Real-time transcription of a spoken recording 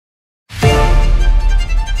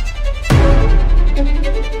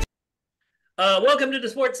Welcome to the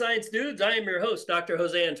Sports Science Dudes. I am your host, Dr.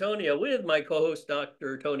 Jose Antonio, with my co-host,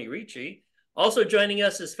 Dr. Tony Ricci. Also joining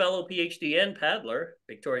us is fellow PhD and paddler,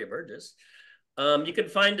 Victoria Burgess. You can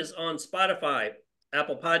find us on Spotify,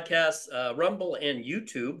 Apple Podcasts, Rumble, and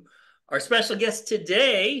YouTube. Our special guest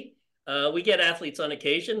today, we get athletes on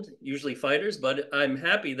occasion, usually fighters, but I'm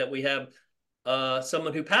happy that we have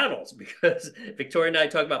someone who paddles because Victoria and I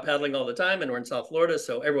talk about paddling all the time, and we're in South Florida,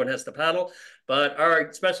 so everyone has to paddle. But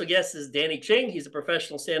our special guest is Danny Ching. He's a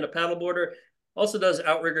professional stand-up paddleboarder, also does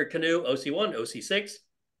outrigger canoe, OC1, OC6.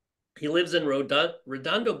 He lives in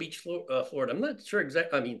Redondo Beach, Florida. I'm not sure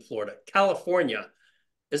exactly. I mean, Florida, California.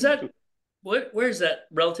 Is that where's that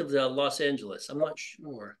relative to Los Angeles? I'm not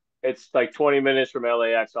sure. It's like 20 minutes from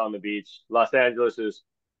LAX on the beach. Los Angeles is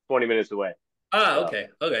 20 minutes away. Ah, So, okay,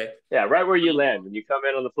 okay. yeah, right where you land. When you come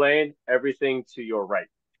in on the plane, everything to your right.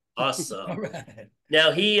 Awesome. All right.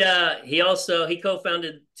 Now he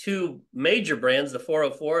co-founded two major brands, the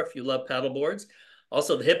 404, if you love paddle boards,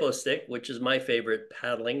 also the Hippo Stick, which is my favorite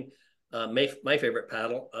paddling, my favorite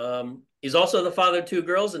paddle. He's also the father of two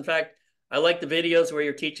girls. In fact, I like the videos where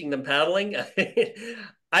you're teaching them paddling.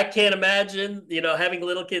 I can't imagine, having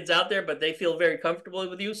little kids out there, but they feel very comfortable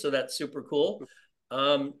with you, so that's super cool.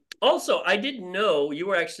 Also, I didn't know you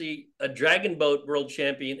were actually a dragon boat world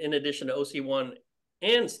champion in addition to OC1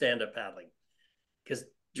 and stand-up paddling. Because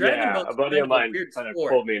dragon Yeah, a boat's buddy kind of of a mine weird kind of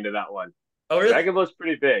sport. pulled me into that one. Oh, really? Dragon boat's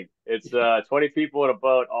pretty big. It's 20 people in a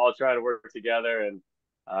boat all trying to work together. And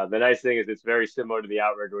the nice thing is it's very similar to the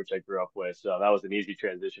outrigger, which I grew up with. So that was an easy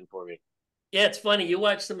transition for me. Yeah, it's funny. You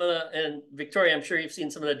watch some of and Victoria, I'm sure you've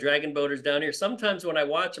seen some of the dragon boaters down here. Sometimes when I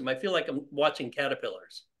watch them, I feel like I'm watching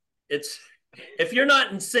caterpillars. It's if you're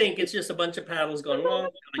not in sync, it's just a bunch of paddles going along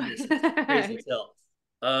like this. It's crazy as hell.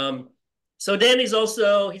 Um, so he's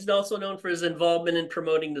also known for his involvement in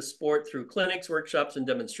promoting the sport through clinics, workshops, and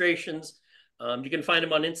demonstrations. You can find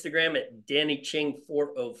him on Instagram at Danny Ching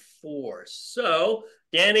 404. So,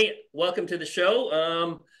 Danny, welcome to the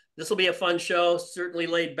show. This will be a fun show, certainly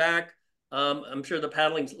laid back. I'm sure the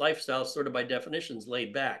paddling lifestyle, sort of by definition, is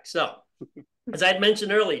laid back. So, as I had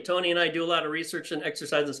mentioned earlier, Tony and I do a lot of research in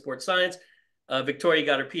exercise and sports science. Victoria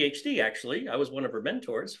got her PhD, actually. I was one of her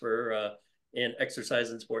mentors for in exercise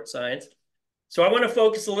and sports science. So I want to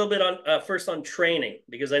focus a little bit on first on training,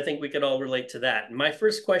 because I think we could all relate to that. And my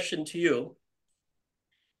first question to you,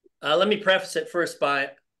 let me preface it first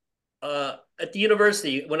by at the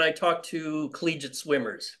university, when I talk to collegiate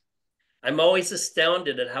swimmers, I'm always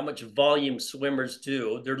astounded at how much volume swimmers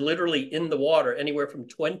do. They're literally in the water anywhere from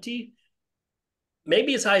 20,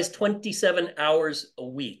 maybe as high as 27 hours a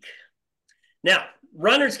week. Now,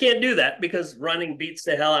 runners can't do that because running beats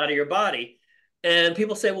the hell out of your body. And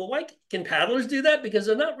people say, well, why can paddlers do that? Because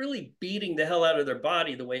they're not really beating the hell out of their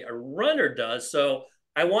body the way a runner does. So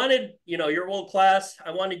I wanted, your world class.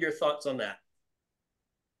 I wanted your thoughts on that.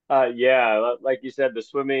 Yeah, like you said, the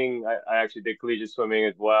swimming, I actually did collegiate swimming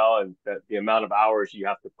as well. And the amount of hours you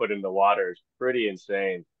have to put in the water is pretty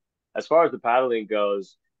insane. As far as the paddling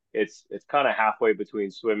goes, it's kind of halfway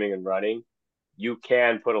between swimming and running. You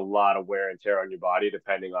can put a lot of wear and tear on your body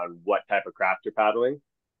depending on what type of craft you're paddling,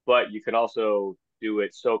 but you can also do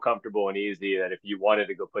it so comfortable and easy that if you wanted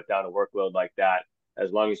to go put down a workload like that,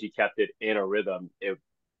 as long as you kept it in a rhythm, it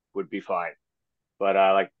would be fine. But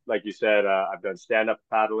like you said, I've done stand-up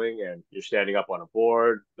paddling, and you're standing up on a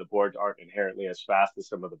board. The boards aren't inherently as fast as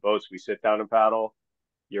some of the boats we sit down and paddle.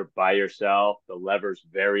 You're by yourself. The lever's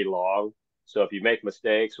very long. So if you make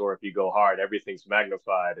mistakes or if you go hard, everything's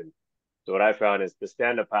magnified. And so what I found is the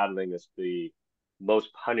stand-up paddling is the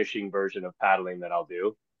most punishing version of paddling that I'll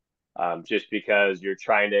do. Just because you're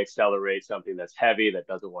trying to accelerate something that's heavy, that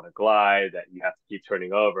doesn't want to glide, that you have to keep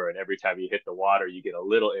turning over. And every time you hit the water, you get a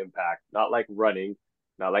little impact, not like running,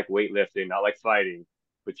 not like weightlifting, not like fighting,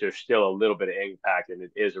 but there's still a little bit of impact. And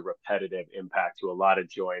it is a repetitive impact to a lot of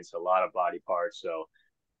joints, a lot of body parts. So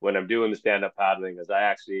when I'm doing the stand up paddling, is I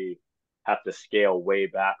actually have to scale way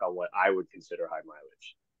back on what I would consider high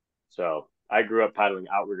mileage. So I grew up paddling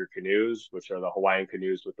outrigger canoes, which are the Hawaiian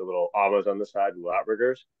canoes with the little amas on the side, little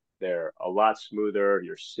outriggers. They're a lot smoother.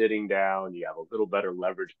 You're sitting down. You have a little better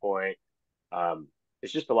leverage point. Um,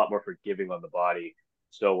 it's just a lot more forgiving on the body.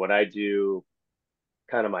 So when I do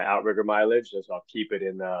kind of my outrigger mileage, is I'll keep it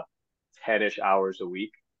in the 10-ish hours a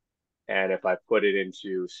week. And if I put it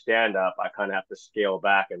into stand up, I kind of have to scale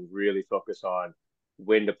back and really focus on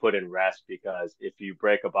when to put in rest, because if you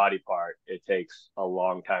break a body part, it takes a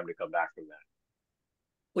long time to come back from that.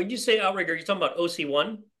 When you say outrigger, you're talking about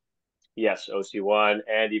OC1? Yes, OC1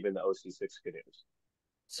 and even the OC6 canoes.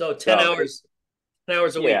 So 10 So hours, 10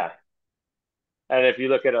 hours a week. yeah. And if you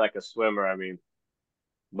look at it like a swimmer, I mean,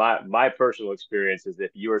 my personal experience is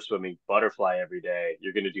if you are swimming butterfly every day,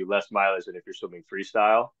 you're going to do less mileage than if you're swimming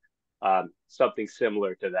freestyle. Something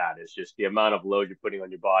similar to that is just the amount of load you're putting on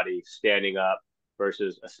your body standing up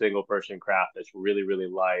versus a single person craft that's really, really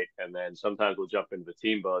light. And then sometimes we'll jump into the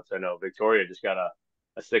team boats. I know Victoria just got a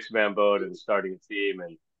 6-man boat and starting a team,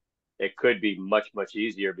 and it could be much, much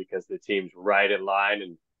easier because the team's right in line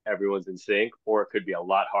and everyone's in sync, or it could be a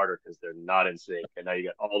lot harder because they're not in sync. And now you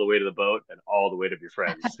get all the way to the boat and all the way to your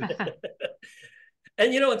friends.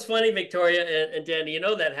 And it's funny, Victoria and Danny,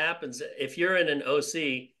 that happens if you're in an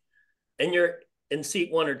OC and you're in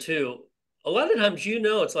seat 1 or 2. A lot of times,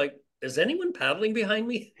 it's like, is anyone paddling behind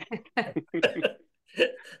me?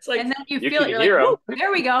 It's like, and then you you feel can it, hear you're them. like,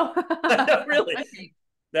 there we go. Really?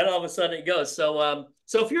 Then all of a sudden it goes. So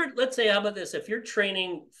if you're, let's say, how about this? If you're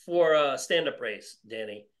training for a stand-up race,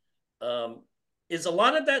 Danny, is a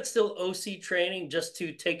lot of that still OC training just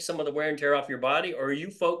to take some of the wear and tear off your body, or are you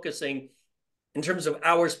focusing in terms of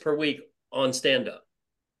hours per week on stand-up?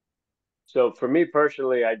 So for me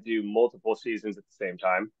personally, I do multiple seasons at the same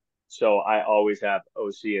time. So I always have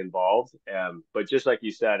OC involved. But just like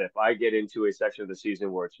you said, if I get into a section of the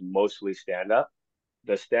season where it's mostly stand up,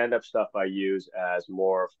 the stand up stuff I use as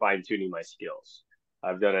more fine tuning my skills.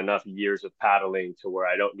 I've done enough years of paddling to where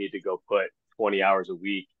I don't need to go put 20 hours a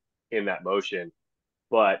week in that motion.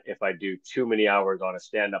 But if I do too many hours on a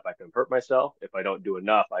stand up, I can hurt myself. If I don't do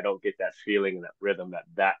enough, I don't get that feeling and that rhythm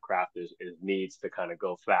that craft is needs to kind of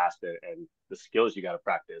go fast, and the skills you got to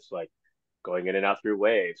practice, like going in and out through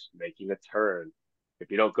waves, making a turn. If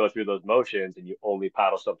you don't go through those motions and you only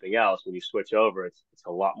paddle something else, when you switch over, it's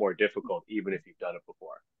a lot more difficult, even if you've done it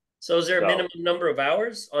before. So is there a So minimum number of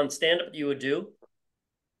hours on stand-up you would do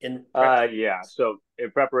in yeah. So in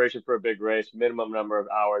preparation for a big race, minimum number of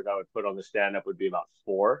hours I would put on the stand up would be about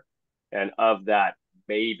 4. And of that,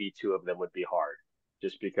 maybe 2 of them would be hard,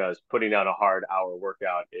 just because putting down a hard hour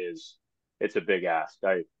workout it's a big ask.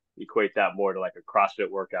 I equate that more to like a CrossFit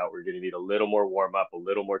workout where you're going to need a little more warm up, a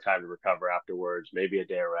little more time to recover afterwards, maybe a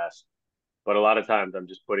day of rest. But a lot of times I'm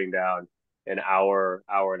just putting down an hour,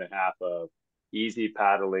 hour and a half of easy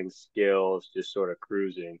paddling skills, just sort of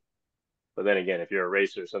cruising. But then again, if you're a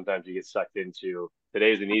racer, sometimes you get sucked into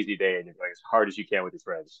today's an easy day and you're going as hard as you can with your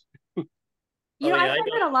friends. Oh I yeah, find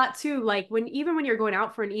that a lot too. Like even when you're going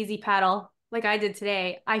out for an easy paddle, like I did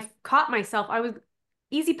today, I caught myself. I was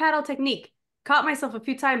easy paddle technique. Caught myself a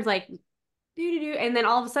few times, like do do do, and then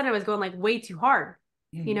all of a sudden I was going like way too hard,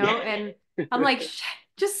 and I'm like,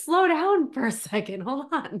 just slow down for a second. Hold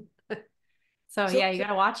on. So yeah, you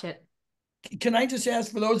gotta watch it. Can I just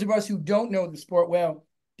ask, for those of us who don't know the sport well,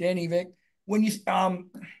 Danny, Vic, when you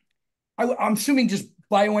I'm assuming just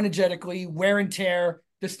bioenergetically, wear and tear,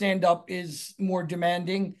 the stand up is more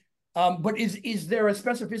demanding. But is there a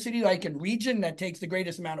specificity like in region that takes the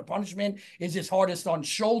greatest amount of punishment? Is this hardest on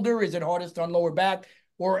shoulder? Is it hardest on lower back?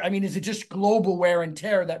 Or I mean, is it just global wear and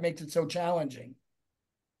tear that makes it so challenging?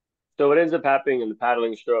 So what ends up happening in the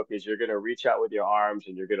paddling stroke is you're going to reach out with your arms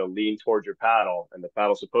and you're going to lean towards your paddle, and the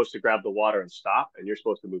paddle's supposed to grab the water and stop, and you're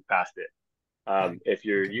supposed to move past it. If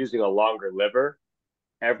you're using a longer liver,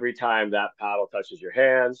 every time that paddle touches your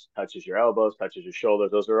hands, touches your elbows, touches your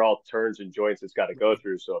shoulders, those are all turns and joints it's got to go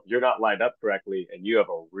through. So if you're not lined up correctly and you have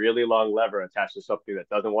a really long lever attached to something that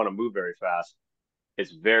doesn't want to move very fast,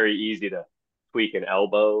 it's very easy to tweak an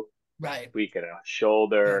elbow, Right. tweak a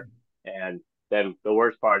shoulder, and then the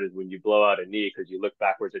worst part is when you blow out a knee because you look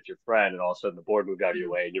backwards at your friend and all of a sudden the board moved out of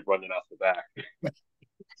your way and you're running off the back.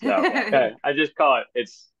 So I just call it,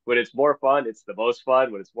 it's when it's more fun, it's the most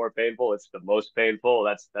fun. When it's more painful, it's the most painful.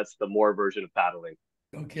 That's the more version of paddling.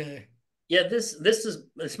 Okay. Yeah, this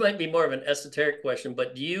might be more of an esoteric question,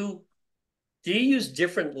 but do you use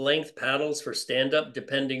different length paddles for stand up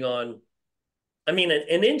depending on, I mean,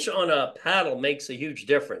 an inch on a paddle makes a huge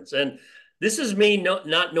difference. And this is me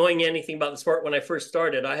not knowing anything about the sport. When I first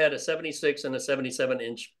started, I had a 76 and a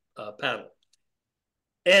 77-inch paddle.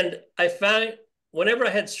 And I found whenever I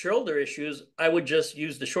had shoulder issues, I would just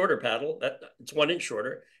use the shorter paddle. It's 1 inch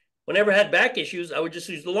shorter. Whenever I had back issues, I would just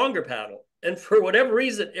use the longer paddle. And for whatever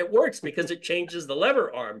reason, it works because it changes the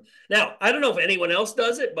lever arm. Now, I don't know if anyone else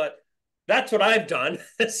does it, but that's what I've done.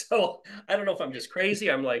 So I don't know if I'm just crazy.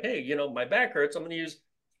 I'm like, hey, my back hurts. I'm going to use,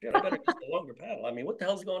 I better use the longer paddle. I mean, what the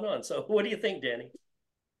hell's going on? So what do you think, Danny?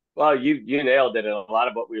 Well, you nailed it. And a lot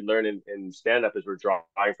of what we learn in stand up is we're drawing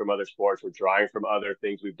from other sports, we're drawing from other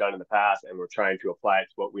things we've done in the past, and we're trying to apply it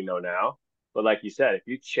to what we know now. But like you said, if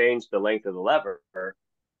you change the length of the lever,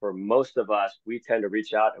 for most of us, we tend to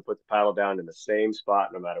reach out and put the paddle down in the same spot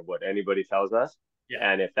no matter what anybody tells us. Yeah.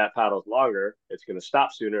 And if that paddle's longer, it's going to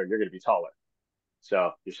stop sooner and you're going to be taller.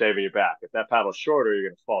 So you're saving your back. If that paddle's shorter, you're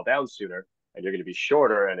going to fall down sooner and you're going to be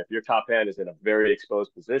shorter. And if your top hand is in a very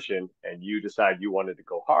exposed position and you decide you wanted to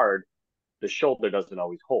go hard, the shoulder doesn't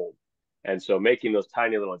always hold. And so making those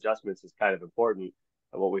tiny little adjustments is kind of important.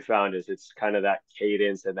 And what we found is it's kind of that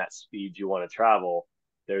cadence and that speed you want to travel.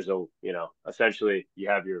 There's a, essentially you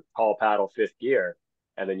have your tall paddle fifth gear,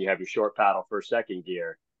 and then you have your short paddle first, second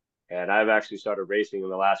gear. And I've actually started racing in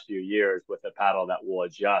the last few years with a paddle that will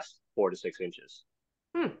adjust 4 to 6 inches.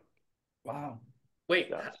 Wow. Wait,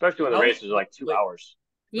 so, especially when the races are like 2 hours.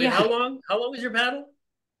 Wait, how long is your paddle?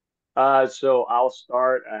 So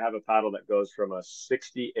I have a paddle that goes from a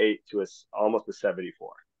 68 to almost a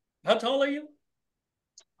 74. How tall are you?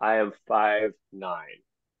 I am 5'9".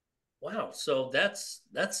 Wow. So that's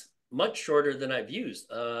much shorter than I've used.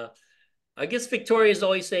 I guess Victoria's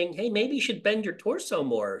always saying, hey, maybe you should bend your torso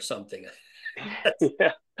more or something.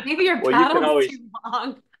 Yeah. Maybe your paddle's too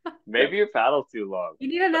long. Maybe your paddle's too long. You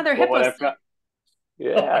need another hippo stick.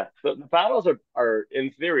 Yeah. The paddles are,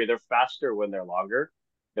 in theory, they're faster when they're longer.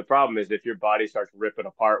 The problem is if your body starts ripping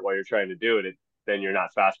apart while you're trying to do it, then you're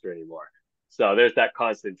not faster anymore. So there's that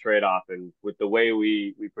constant trade-off. And with the way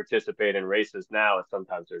we participate in races now,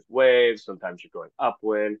 sometimes there's waves, sometimes you're going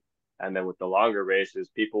upwind. And then with the longer races,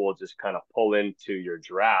 people will just kind of pull into your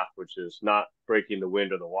draft, which is not breaking the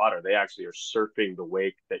wind or the water. They actually are surfing the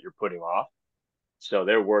wake that you're putting off. So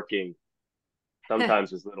they're working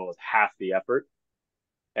sometimes as little as half the effort.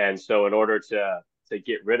 And so in order to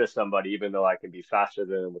get rid of somebody, even though I can be faster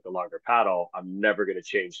than them with a longer paddle, I'm never going to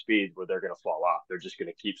change speed where they're going to fall off. They're just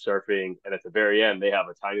going to keep surfing. And at the very end, they have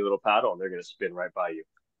a tiny little paddle and they're going to spin right by you.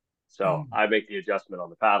 So I make the adjustment on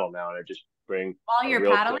the paddle now, and I just bring while you're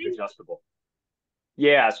paddling adjustable.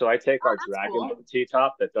 Yeah, so I take our dragon with the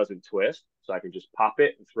T-top that doesn't twist, so I can just pop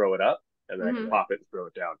it and throw it up, and then I can pop it and throw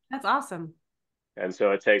it down. That's awesome. And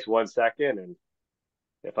so it takes 1 second, and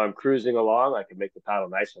if I'm cruising along, I can make the paddle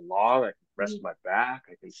nice and long. I can rest my back.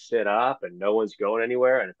 I can sit up, and no one's going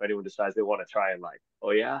anywhere. And if anyone decides they want to try and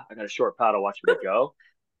oh yeah, I got a short paddle, watch me go,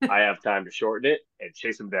 I have time to shorten it and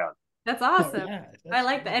chase them down. That's awesome. Oh, yeah, I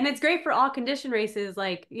like that. And it's great for all condition races,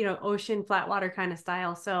 like, ocean, flat water kind of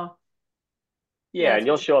style. So yeah, and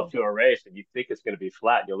you'll show up to a race and you think it's going to be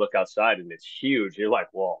flat and you'll look outside and it's huge. You're like,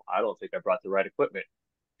 well, I don't think I brought the right equipment.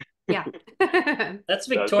 Yeah. That's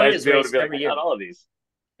Victoria's race every year. Not all of these.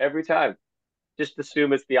 Every time. Just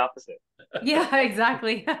assume it's the opposite. Yeah,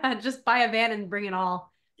 exactly. Just buy a van and bring it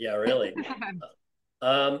all. Yeah, really.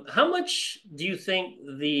 How much do you think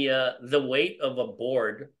the weight of a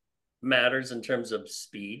board matters in terms of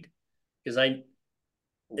speed? Because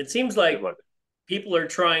it seems like people are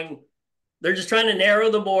they're just trying to narrow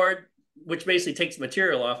the board, which basically takes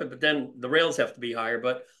material off it, but then the rails have to be higher.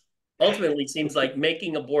 But ultimately, it seems like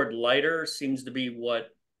making a board lighter seems to be what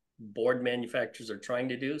board manufacturers are trying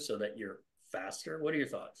to do so that you're faster. What are your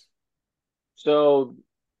thoughts? So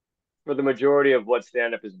for the majority of what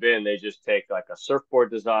stand-up has been, they just take like a surfboard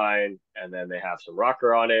design and then they have some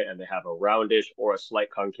rocker on it and they have a roundish or a slight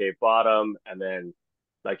concave bottom. And then,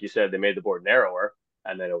 like you said, they made the board narrower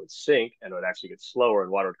and then it would sink and it would actually get slower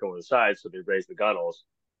and water would go on the sides. So they raise the gunnels,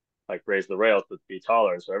 like raise the rails to be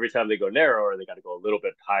taller. And so every time they go narrower, they got to go a little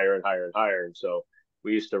bit higher and higher and higher. And so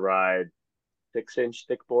we used to ride 6-inch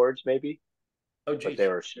thick boards maybe. Oh, geez. But they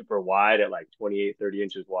were super wide at like 28, 30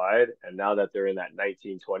 inches wide. And now that they're in that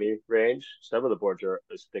 19, 20 range, some of the boards are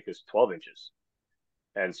as thick as 12 inches.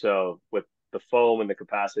 And so with the foam and the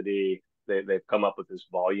capacity, they've come up with this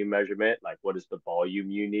volume measurement, like what is the volume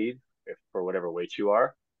you need for whatever weight you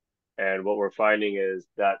are. And what we're finding is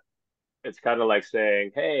that it's kind of like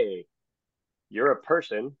saying, hey, you're a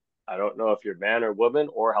person. I don't know if you're man or woman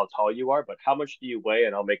or how tall you are, but how much do you weigh?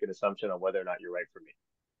 And I'll make an assumption on whether or not you're right for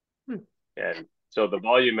me. And so the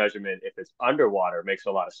volume measurement, if it's underwater, makes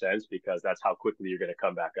a lot of sense because that's how quickly you're going to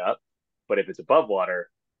come back up. But if it's above water,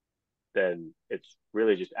 then it's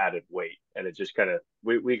really just added weight. And it just kind of,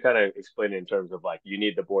 we kind of explain it in terms of like, you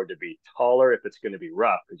need the board to be taller if it's going to be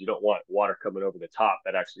rough because you don't want water coming over the top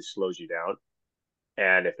that actually slows you down.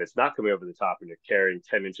 And if it's not coming over the top and you're carrying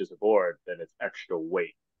 10 inches of board, then it's extra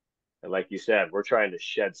weight. And like you said, we're trying to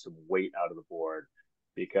shed some weight out of the board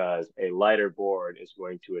because a lighter board is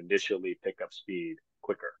going to initially pick up speed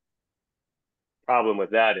quicker. Problem with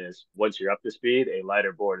that is once you're up to speed, a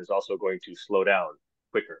lighter board is also going to slow down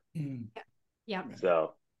quicker. Yeah.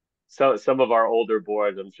 So some of our older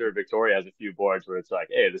boards, I'm sure Victoria has a few boards where it's like,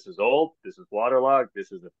 hey, this is old, this is waterlogged,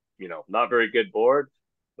 this is a not very good board,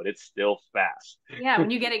 but it's still fast. Yeah,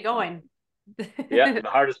 when you get it going. Yeah, the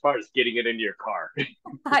hardest part is getting it into your car.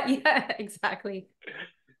 Yeah, exactly.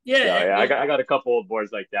 Yeah, so, yeah, I got a couple old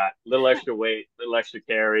boards like that. Little extra weight, little extra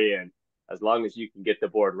carry, and as long as you can get the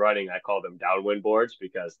board running, I call them downwind boards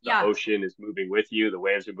because the ocean is moving with you, the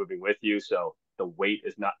waves are moving with you, so the weight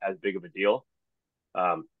is not as big of a deal.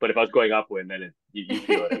 But if I was going upwind, then you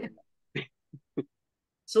feel it.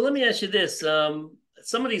 So let me ask you this: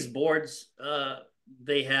 some of these boards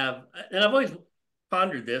they have, and I've always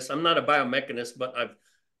pondered this. I'm not a biomechanist, but I've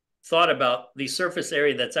thought about the surface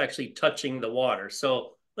area that's actually touching the water.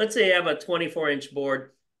 So let's say you have a 24-inch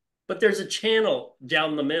board, but there's a channel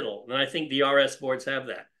down the middle, and I think the RS boards have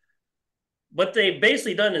that. What they've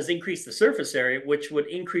basically done is increase the surface area, which would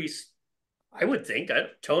increase, I would think,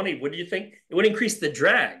 Tony, what do you think? It would increase the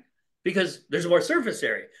drag because there's more surface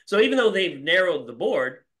area. So even though they've narrowed the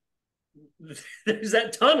board, there's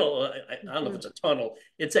that tunnel. I don't know if it's a tunnel.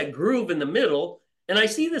 It's that groove in the middle. And I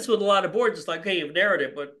see this with a lot of boards. It's like, hey, you've narrowed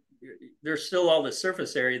it, but there's still all this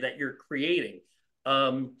surface area that you're creating.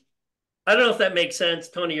 I don't know if that makes sense.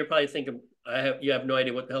 Tony, you're probably thinking, you have no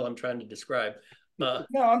idea what the hell I'm trying to describe. No,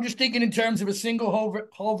 I'm just thinking in terms of a single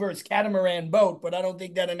hull versus catamaran boat, but I don't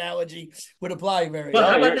think that analogy would apply very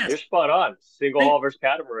well. You're spot on. Single hull versus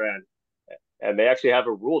catamaran. And they actually have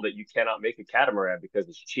a rule that you cannot make a catamaran because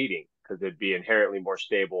it's cheating, because it'd be inherently more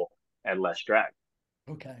stable and less drag.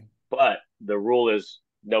 Okay. But the rule is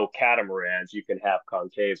no catamarans. You can have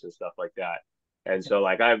concaves and stuff like that. And so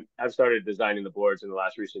like I've started designing the boards in the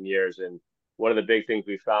last recent years, and one of the big things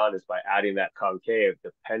we found is by adding that concave,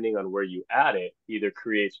 depending on where you add it, either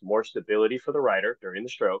creates more stability for the rider during the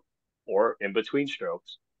stroke or in between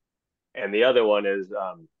strokes. And the other one is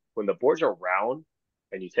when the boards are round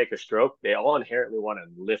and you take a stroke, they all inherently want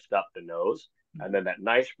to lift up the nose. And then that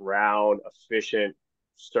nice round, efficient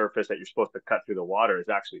surface that you're supposed to cut through the water is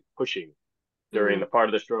actually pushing during the part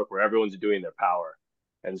of the stroke where everyone's doing their power.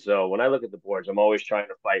 And so when I look at the boards, I'm always trying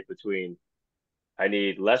to fight between, I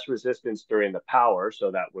need less resistance during the power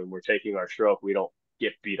so that when we're taking our stroke, we don't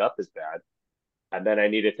get beat up as bad. And then I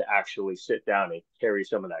need it to actually sit down and carry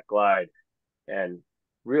some of that glide. And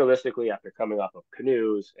realistically, after coming off of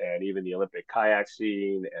canoes and even the Olympic kayak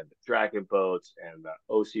scene and the dragon boats and the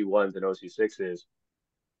OC1s and OC6s,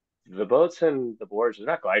 the boats and the boards, they're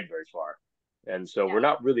not gliding very far. And so we're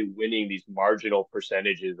not really winning these marginal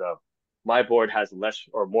percentages of my board has less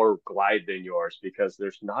or more glide than yours because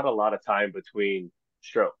there's not a lot of time between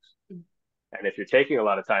strokes. And if you're taking a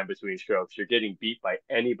lot of time between strokes, you're getting beat by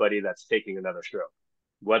anybody that's taking another stroke.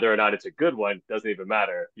 Whether or not it's a good one doesn't even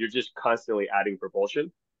matter. You're just constantly adding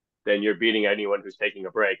propulsion. Then you're beating anyone who's taking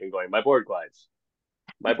a break and going, my board glides.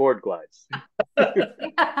 My board glides.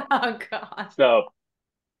 Oh, God.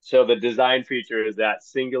 So the design feature is that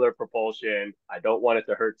singular propulsion. I don't want it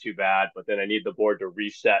to hurt too bad, but then I need the board to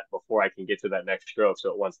reset before I can get to that next stroke so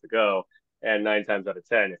it wants to go. And 9 times out of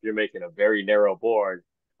 10, if you're making a very narrow board,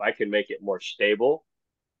 if I can make it more stable,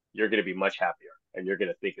 you're going to be much happier and you're going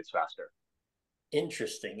to think it's faster.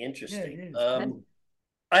 Interesting. Yeah,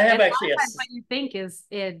 I have actually what you think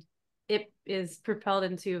it is propelled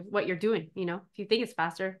into what you're doing. You know, if you think it's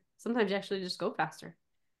faster, sometimes you actually just go faster.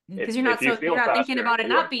 Because you're not thinking about it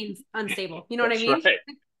not being unstable. You know what I mean?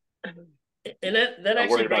 Right. And that I'm actually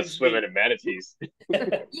worried about swimming in manatees.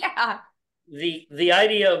 Yeah. The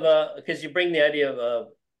idea of because you bring the idea of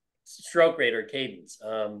stroke rate or cadence.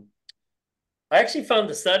 I actually found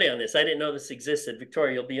the study on this. I didn't know this existed.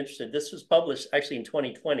 Victoria, you'll be interested. This was published actually in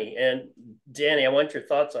 2020. And Danny, I want your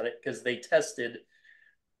thoughts on it because they tested.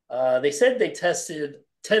 They said they tested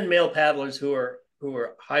 10 male paddlers who are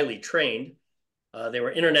highly trained. They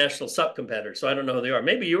were international SUP competitors, so I don't know who they are.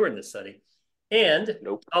 Maybe you were in this study. And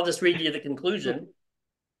nope. I'll just read you the conclusion.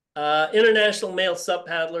 International male SUP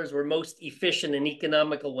paddlers were most efficient and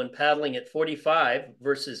economical when paddling at 45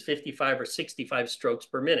 versus 55 or 65 strokes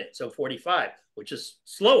per minute. So 45, which is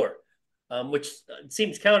slower, which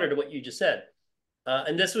seems counter to what you just said.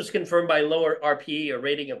 And this was confirmed by lower RPE, or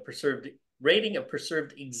rating of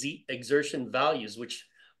preserved exertion values,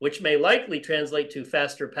 which may likely translate to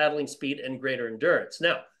faster paddling speed and greater endurance.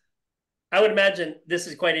 Now, I would imagine this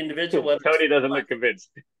is quite individual. Tony doesn't look convinced.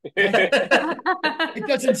 It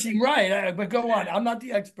doesn't seem right, but go on. I'm not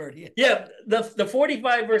the expert here. Yeah, the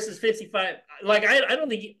 45 versus 55, like I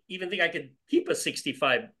don't even think I could keep a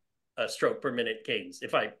 65 stroke per minute cadence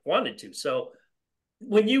if I wanted to. So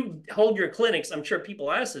when you hold your clinics, I'm sure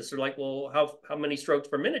people ask this. They're like, well, how many strokes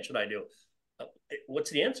per minute should I do? What's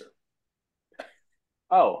the answer?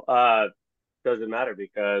 Doesn't matter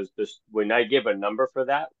because when I give a number for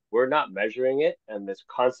that, we're not measuring it and it's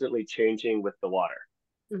constantly changing with the water.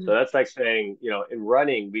 Mm-hmm. So that's like saying, in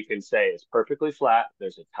running, we can say it's perfectly flat.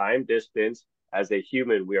 There's a time distance. As a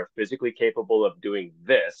human, we are physically capable of doing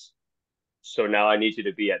this. So now I need you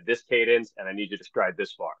to be at this cadence and I need you to stride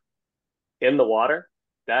this far. In the water,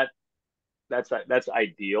 that that's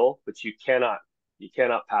ideal, but you cannot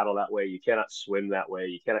paddle that way. You cannot swim that way.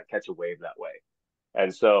 You cannot catch a wave that way.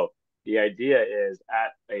 And so the idea is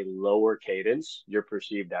at a lower cadence, your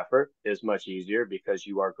perceived effort is much easier because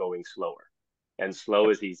you are going slower, and slow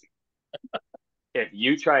is easy. If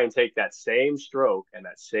you try and take that same stroke and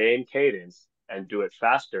that same cadence and do it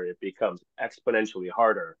faster, it becomes exponentially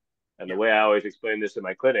harder. And the way I always explain this in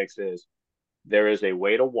my clinics is there is a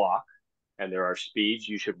way to walk and there are speeds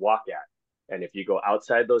you should walk at. And if you go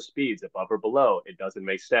outside those speeds, above or below, it doesn't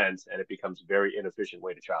make sense and it becomes a very inefficient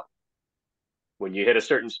way to travel. When you hit a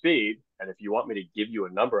certain speed, and if you want me to give you a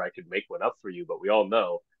number, I could make one up for you, but we all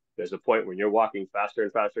know there's a point when you're walking faster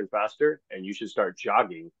and faster and faster, and you should start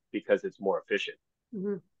jogging because it's more efficient.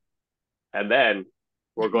 Mm-hmm. And then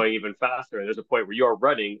we're going even faster, and there's a point where you're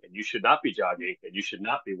running, and you should not be jogging, and you should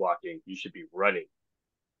not be walking, you should be running.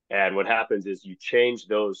 And what happens is you change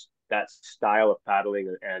that style of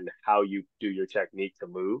paddling and how you do your technique to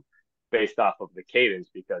move based off of the cadence.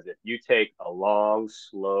 Because if you take a long,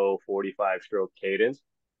 slow 45 stroke cadence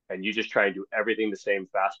and you just try and do everything the same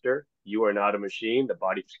faster, you are not a machine. The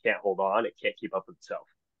body just can't hold on. It can't keep up with itself.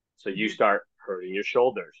 So you start hurting your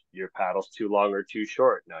shoulders. Your paddle's too long or too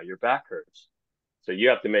short. Now your back hurts. So you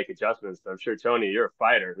have to make adjustments. I'm sure, Tony, you're a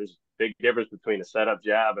fighter. There's a big difference between a setup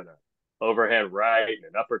jab and an overhand right and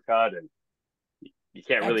an uppercut, and you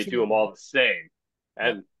can't really do them all the same.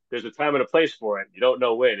 And there's a time and a place for it. You don't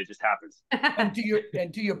know when. It just happens. And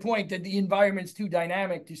to your point, that the environment's too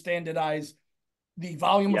dynamic to standardize the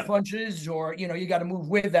volume of punches, or you got to move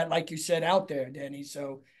with that, like you said out there, Danny.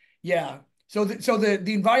 So yeah. So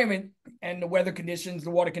the environment and the weather conditions,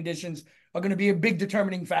 the water conditions are going to be a big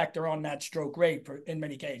determining factor on that stroke rate in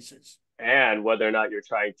many cases. And whether or not you're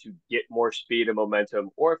trying to get more speed and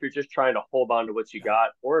momentum, or if you're just trying to hold on to what you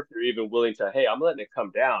got, or if you're even willing to, hey, I'm letting it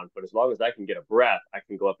come down, but as long as I can get a breath, I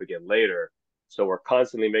can go up again later. So we're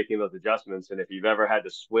constantly making those adjustments. And if you've ever had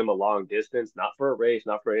to swim a long distance, not for a race,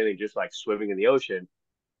 not for anything, just like swimming in the ocean,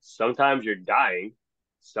 sometimes you're dying,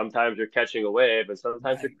 sometimes you're catching a wave, and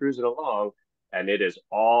sometimes you're cruising along. And it is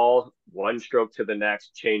all one stroke to the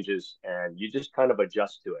next changes, and you just kind of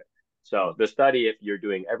adjust to it. So the study, if you're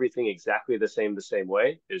doing everything exactly the same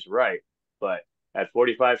way, is right. But at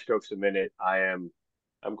 45 strokes a minute, I'm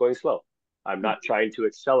going slow. I'm not trying to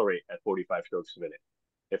accelerate at 45 strokes a minute.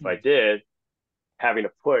 If I did, having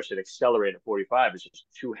to push and accelerate at 45 is just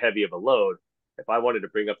too heavy of a load. If I wanted to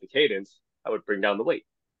bring up the cadence, I would bring down the weight.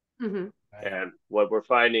 Mm-hmm. And what we're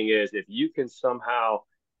finding is if you can somehow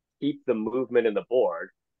keep the movement in the board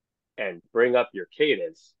and bring up your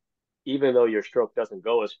cadence, even though your stroke doesn't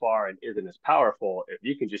go as far and isn't as powerful, if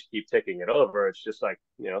you can just keep ticking it over, it's just like,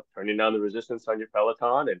 turning down the resistance on your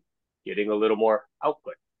Peloton and getting a little more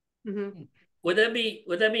output. Mm-hmm. Would that be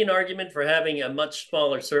an argument for having a much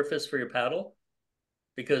smaller surface for your paddle?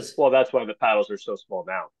 Because that's why the paddles are so small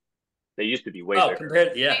now. They used to be way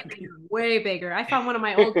bigger. Way bigger. I found one of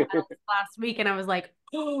my old paddles last week and I was like,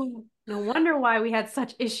 oh, no wonder why we had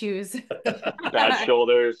such issues. Bad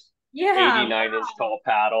shoulders. Yeah. 89-inch tall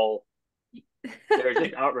paddle. They're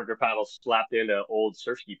just outrigger paddles slapped into old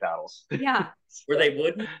surf ski paddles. Yeah. Were they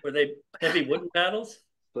wooden? Were they heavy wooden paddles?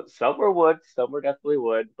 Some were wood, some were definitely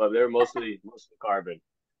wood, but they're mostly carbon.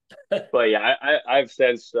 But yeah, I've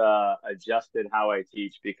since adjusted how I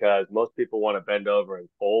teach, because most people want to bend over and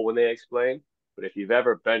pull when they explain. But if you've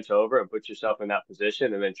ever bent over and put yourself in that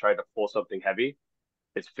position and then tried to pull something heavy,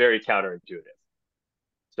 it's very counterintuitive.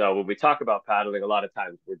 So when we talk about paddling, a lot of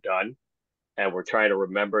times we're done and we're trying to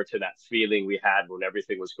remember to that feeling we had when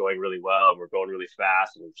everything was going really well and we're going really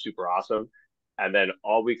fast and we're super awesome. And then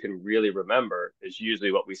all we can really remember is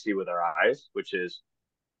usually what we see with our eyes, which is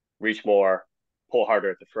reach more, pull harder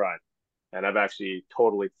at the front. And I've actually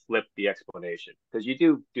totally flipped the explanation, because you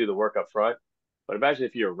do the work up front. But imagine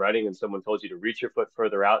if you're running and someone told you to reach your foot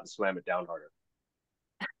further out and slam it down harder.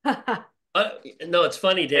 No, it's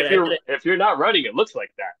funny, Dan. If you're not running, it looks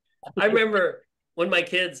like that. I remember when my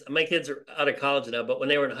kids are out of college now, but when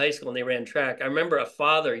they were in high school and they ran track, I remember a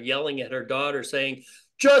father yelling at her daughter saying,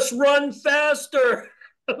 "Just run faster."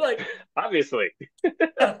 I'm like, obviously.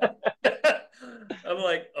 I'm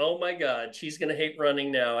like, oh my God, she's gonna hate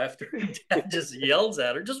running now after dad just yells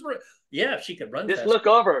at her. Just run. Yeah, if she could run just faster. Look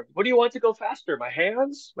over. What do you want to go faster? My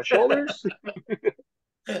hands? My shoulders?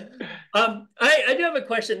 I do have a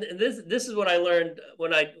question. This is what I learned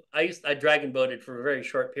when I dragon boated for a very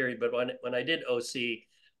short period, but when I did OC,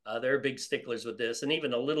 they're big sticklers with this, and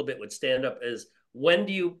even a little bit would stand up, is when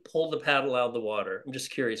do you pull the paddle out of the water? I'm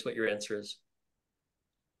just curious what your answer is.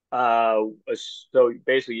 So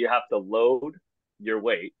basically you have to load your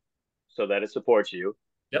weight so that it supports you.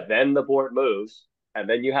 Yep. Then the board moves, and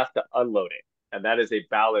then you have to unload it. And that is a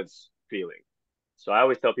balance feeling. So I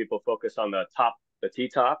always tell people focus on the top, the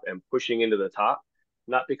T-top and pushing into the top,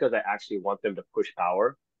 not because I actually want them to push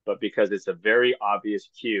power, but because it's a very obvious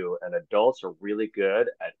cue and adults are really good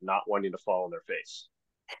at not wanting to fall on their face.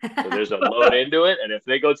 So there's a load into it. And if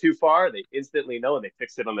they go too far, they instantly know and they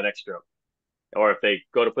fix it on the next stroke. Or if they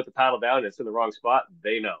go to put the paddle down and it's in the wrong spot,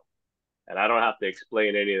 they know. And I don't have to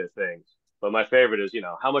explain any of the things. But my favorite is,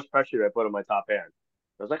 how much pressure do I put on my top hand?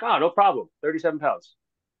 I was like, oh, no problem. 37 pounds.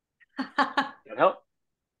 That help?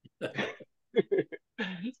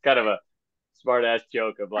 It's kind of a smart ass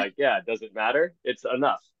joke of like, yeah, it doesn't matter. It's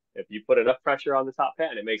enough. If you put enough pressure on the top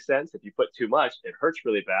hand, it makes sense. If you put too much, it hurts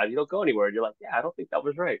really bad. You don't go anywhere. And you're like, yeah, I don't think that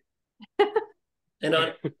was right. And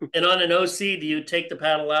on an OC, do you take the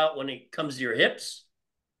paddle out when it comes to your hips?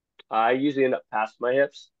 I usually end up past my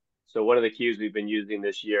hips. So one of the cues we've been using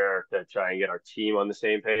this year to try and get our team on the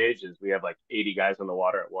same page is we have like 80 guys on the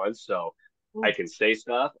water at once. So I can say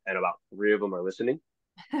stuff and about 3 of them are listening.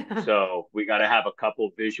 So we got to have a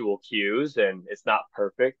couple visual cues, and it's not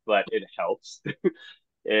perfect, but it helps.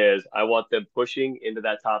 Is I want them pushing into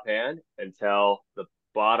that top hand until the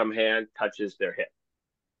bottom hand touches their hip.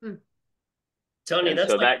 Tony, and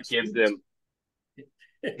that's so like that gives them.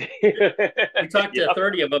 We talked to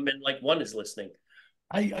 30 of them, and like one is listening.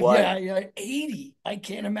 80. I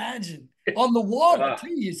can't imagine on the water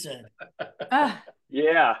too. You said,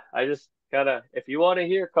 yeah. I just kind of, if you want to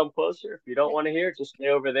hear, come closer. If you don't want to hear, just stay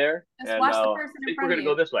over there. Just watch the person in front we're of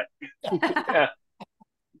gonna go this way. Yeah.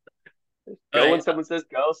 Go when someone says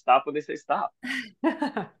go. Stop when they say stop.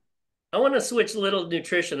 I want to switch a little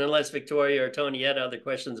nutrition, unless Victoria or Tony had other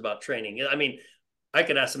questions about training. I mean, I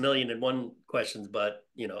could ask 1,000,001 questions, but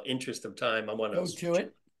interest of time, I want to go to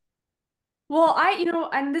it. Well,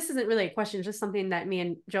 and this isn't really a question, just something that me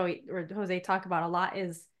and Joey or Jose talk about a lot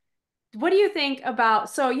is, what do you think about,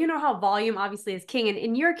 so how volume obviously is king, and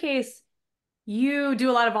in your case, you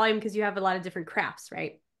do a lot of volume because you have a lot of different crafts,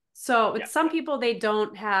 right? So with some people, they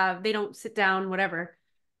don't sit down, whatever.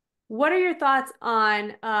 What are your thoughts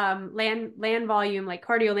on land volume, like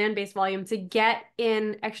cardio land-based volume, to get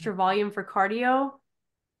in extra volume for cardio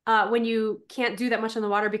when you can't do that much on the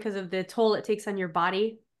water because of the toll it takes on your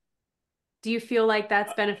body? Do you feel like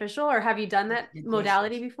that's beneficial, or have you done that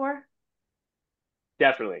modality before?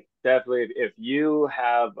 Definitely. If you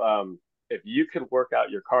have, if you can work out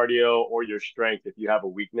your cardio or your strength, if you have a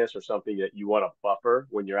weakness or something that you want to buffer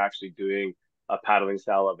when you're actually doing a paddling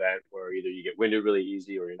style event where either you get winded really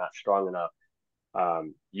easy or you're not strong enough,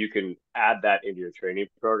 you can add that into your training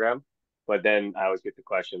program. But then I always get the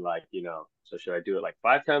question like, so should I do it like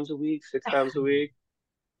 5 times a week, 6 times a week?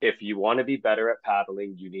 If you want to be better at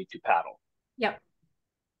paddling, you need to paddle. Yep.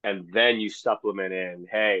 And then you supplement in,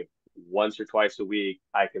 hey, once or twice a week,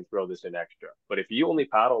 I can throw this in extra. But if you only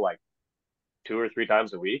paddle like 2 or 3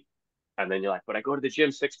 times a week, and then you're like, but I go to the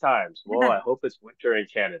gym 6 times. Well, I hope it's winter in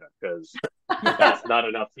Canada, because that's not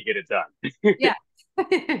enough to get it done. Yeah.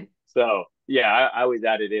 So yeah, I always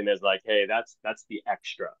add it in as like, hey, that's the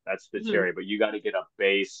extra, that's the cherry, but you got to get a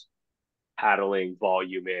base paddling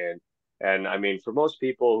volume in. And I mean, for most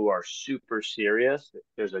people who are super serious,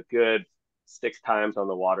 there's a good 6 times on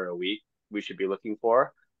the water a week we should be looking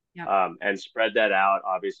for. Yeah. And spread that out.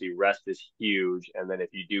 Obviously, rest is huge. And then if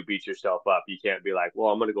you do beat yourself up, you can't be like,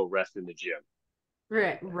 well, I'm going to go rest in the gym.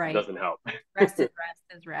 Right. It doesn't help. Rest is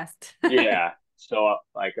rest. Yeah. So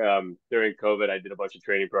like during COVID, I did a bunch of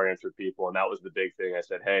training programs for people, and that was the big thing. I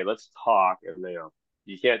said, hey, let's talk. And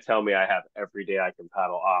you can't tell me I have every day I can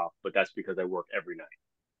paddle off, but that's because I work every night.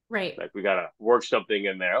 Right. Like we got to work something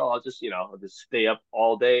in there. Oh, I'll just stay up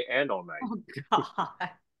all day and all night. Oh God.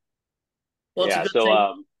 Well, yeah.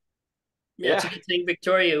 it's a good thing,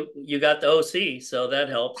 Victoria, you got the OC, so that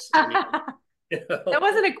helps. That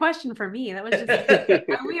wasn't a question for me. That was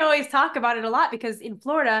just, we always talk about it a lot because in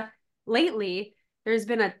Florida lately, there's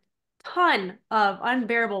been a ton of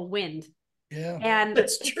unbearable wind. Yeah. And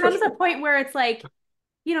it comes to a point where it's like,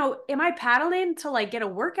 am I paddling to like get a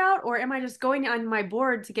workout, or am I just going on my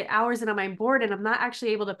board to get hours in on my board and I'm not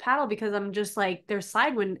actually able to paddle because I'm just like, there's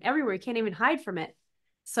side wind everywhere. You can't even hide from it.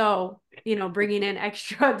 So, bringing in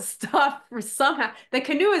extra stuff for somehow, the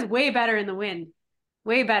canoe is way better in the wind,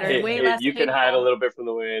 way better, way less. You painful. can hide a little bit from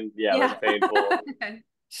the wind. Yeah. Less painful.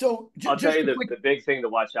 So I'll tell you the big thing to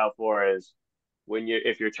watch out for is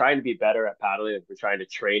if you're trying to be better at paddling, if you're trying to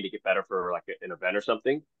train to get better for like an event or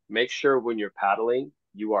something, make sure when you're paddling,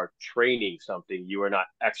 you are training something. You are not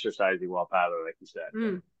exercising while paddling, like you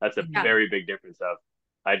said. That's a very big difference.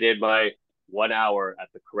 I did my 1 hour at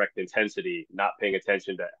the correct intensity, not paying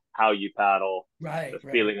attention to how you paddle, the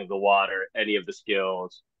feeling of the water, any of the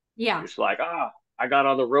skills. Yeah. You're just like, I got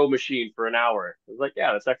on the row machine for an hour. I was like,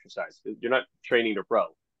 yeah, that's exercise. You're not training to row.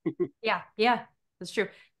 Yeah, yeah, that's true.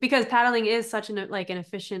 Because paddling is such an an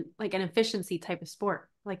efficiency type of sport.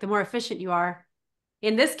 Like the more efficient you are,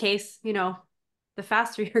 in this case, the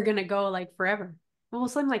faster you're gonna go like forever. Well,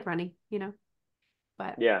 same like running,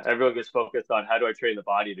 But Yeah, everyone gets focused on how do I train the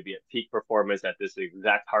body to be at peak performance at this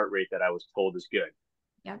exact heart rate that I was told is good.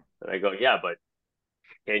 yeah, And I go, yeah, but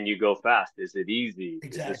can you go fast? Is it easy? Is this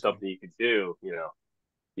Exactly. something you can do?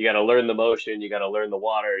 You got to learn the motion, you got to learn the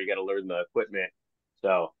water, you got to learn the equipment.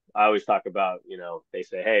 So I always talk about, they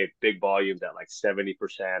say, hey, big volumes at like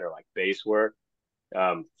 70% or like base work.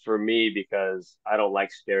 For me, because I don't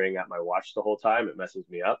like staring at my watch the whole time, it messes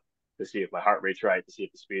me up to see if my heart rate's right, to see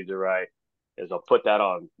if the speeds are right. Is I'll put that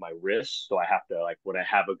on my wrist, so I have to like when I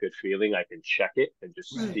have a good feeling, I can check it and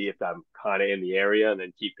just Right. see if I'm kind of in the area, and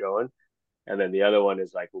then keep going. And then the other one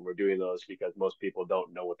is like when we're doing those because most people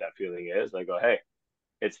don't know what that feeling is. I go, hey,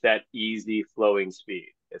 it's that easy flowing speed.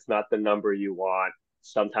 It's not the number you want.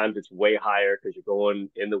 Sometimes it's way higher because you're going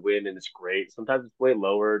in the wind and it's great. Sometimes it's way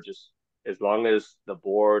lower, just as long as the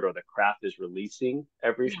board or the craft is releasing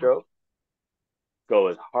every yeah, stroke, go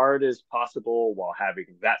as hard as possible while having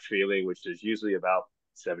that feeling, which is usually about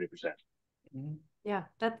 70%. Mhm. yeah.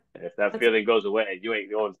 And if that That's feeling goes away,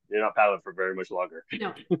 you're not paddling for very much longer.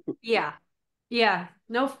 no, yeah, yeah.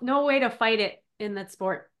 No way to fight it in that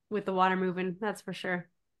sport with the water moving. That's for sure.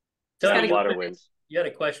 Just Yeah, gotta Tony, go. water wins. you had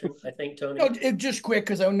a question, I think, No, Tony. just quick,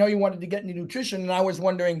 because I know you wanted to get into nutrition, and I was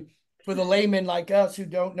wondering for the layman like us who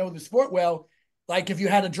don't know the sport well, like if you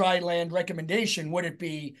had a dry land recommendation, would it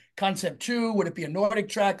be concept two? Would it be a Nordic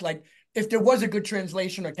track? Like if there was a good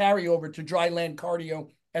translation or carryover to dry land cardio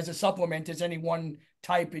as a supplement, is any one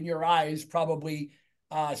type in your eyes probably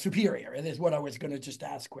superior? And is what I was going to just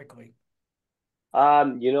ask quickly. I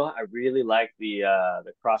really like the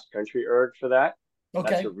cross country erg for that.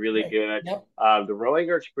 That's a Okay, really great. good. Yep. The rowing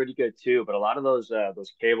erg's pretty good too, but a lot of those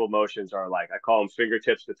cable motions are like I call them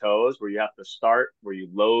fingertips to toes, where you have to start where you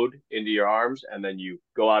load into your arms and then you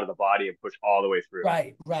go out of the body and push all the way through.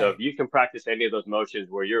 Right, So if right. you can practice any of those motions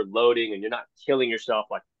where you're loading and you're not killing yourself,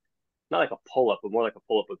 like not like a pull up, but more like a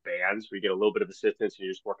pull up with bands, where you get a little bit of assistance and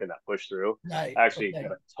you're just working that push through. Right. I actually Okay.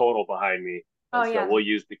 got a total behind me, Oh and so yeah. we'll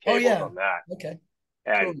use the Oh cables yeah. on that. Okay.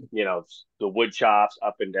 Cool. And the wood chops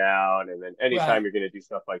up and down, and then anytime Right. you're going to do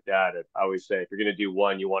stuff like that, I always say if you're going to do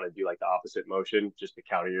one, you want to do like the opposite motion just to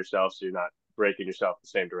counter yourself, so you're not breaking yourself the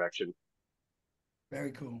same direction.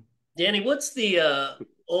 Very cool. Danny, what's the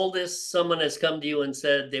oldest someone has come to you and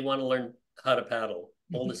said they want to learn how to paddle?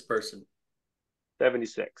 Oldest person.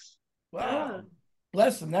 76. Oh, Wow.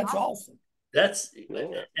 Bless them. That's wow. awesome. That's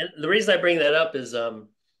Yeah. and the reason I bring that up is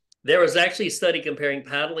there was actually a study comparing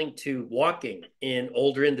paddling to walking in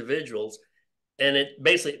older individuals, and it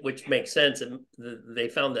basically, which makes sense, and they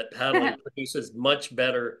found that paddling produces much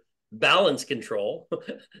better balance control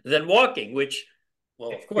than walking, which,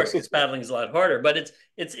 well, of course, because paddling is a lot harder. But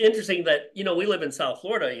it's interesting that we live in South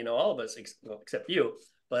Florida, all of us, well, except you,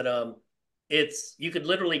 but it's you could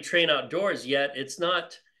literally train outdoors, yet it's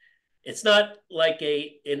not like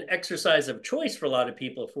an exercise of choice for a lot of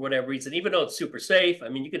people for whatever reason, even though it's super safe. I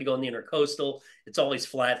mean, you could go in the intercoastal, it's always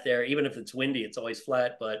flat there. Even if it's windy, it's always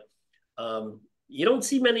flat. But you don't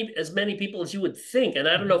see as many people as you would think. And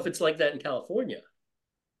I don't know if it's like that in California.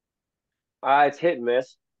 It's hit and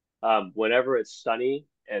miss. Whenever it's sunny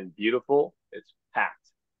and beautiful, it's packed.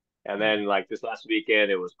 And then like this last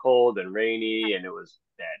weekend, it was cold and rainy and it was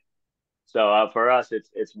dead. So for us,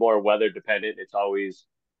 it's more weather dependent. It's always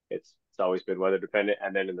been weather dependent.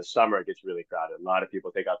 And then in the summer, it gets really crowded. A lot of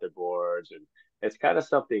people take out their boards, and it's kind of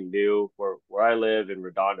something new. Where I live in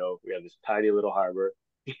Redondo, we have this tiny little harbor.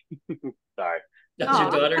 Sorry. That's your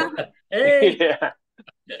Oh. daughter. Hey. Yeah.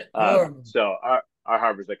 Sure. So our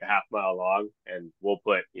harbor's like a half mile long, and we'll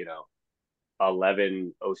put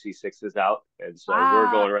 11 OC6s out, and so we're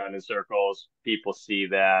Wow. going around in circles. People see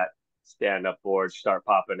that, stand up boards start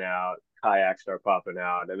popping out, kayaks start popping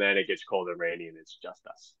out, and then it gets cold and rainy, and it's just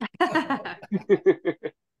us.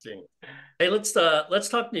 Hey, let's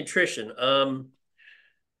talk nutrition.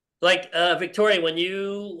 Like Victoria, when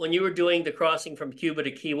you were doing the crossing from Cuba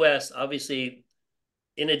to Key West, obviously,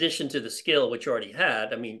 in addition to the skill which you already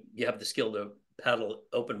had, I mean, you have the skill to paddle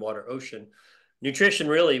open water ocean. Nutrition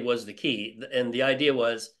really was the key, and the idea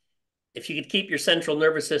was if you could keep your central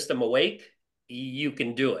nervous system awake, you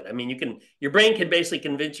can do it. I mean, your brain can basically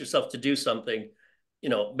convince yourself to do something,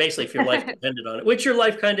 basically if your life depended on it, which your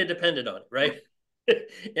life kind of depended on it, right?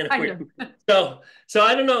 And Kind of. so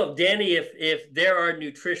I don't know, Danny, if there are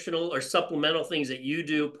nutritional or supplemental things that you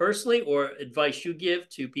do personally or advice you give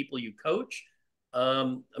to people you coach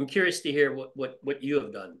I'm curious to hear what you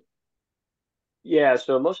have done. Yeah,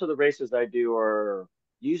 so most of the races I do are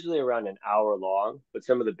usually around an hour long, but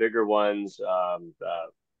some of the bigger ones,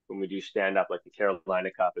 when we do stand up, like the Carolina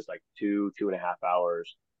Cup, is like 2.5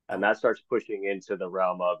 hours, and Oh, that starts pushing into the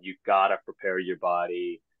realm of you've got to prepare your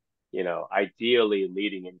body, ideally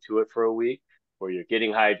leading into it for a week where you're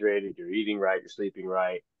getting hydrated, you're eating right, you're sleeping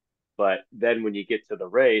right. But then when you get to the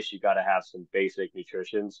race, you got to have some basic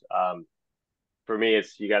nutritions. For me,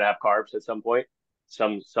 it's you got to have carbs at some point,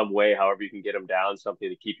 some way, however you can get them down, something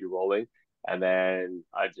to keep you rolling. And then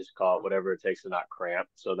I just call it whatever it takes to not cramp.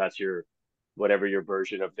 So that's your whatever your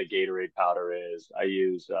version of the Gatorade powder is.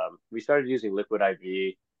 We started using liquid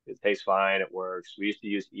IV. It tastes fine. It works. We used to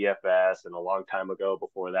use EFS, and a long time ago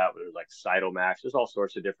before that, there was like Cytomax. There's all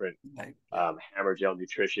sorts of different Hammer Gel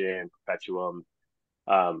Nutrition, Perpetuum.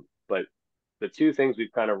 But the two things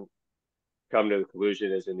we've kind of come to the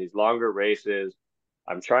conclusion is in these longer races,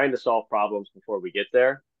 I'm trying to solve problems before we get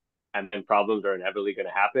there, and then problems are inevitably going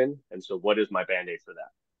to happen. And so, what is my band aid for that?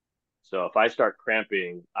 So, if I start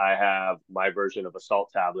cramping, I have my version of a salt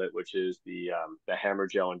tablet, which is the Hammer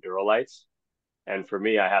Gel Endurolites. And for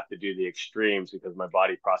me, I have to do the extremes because my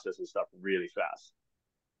body processes stuff really fast.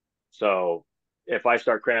 So, if I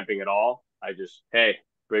start cramping at all, I just hey,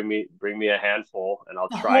 bring me a handful, and I'll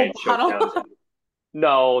The try whole and choke bottle. down as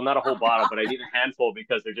no, not a Oh whole bottle, God. but I need a handful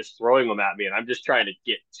because they're just throwing them at me, and I'm just trying to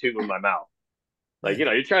get two in my mouth. Like,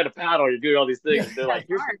 Yeah. you're trying to paddle, you're doing all these Yeah. things. They're like,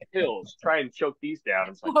 here's some pills, try and choke these down.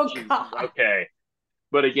 It's like, Oh Jesus, God. okay.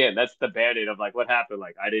 But again, that's the band-aid of like, what happened?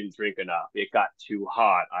 Like, I didn't drink enough. It got too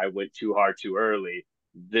hot. I went too hard too early.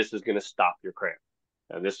 This is going to stop your cramp.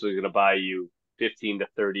 And this is going to buy you 15 to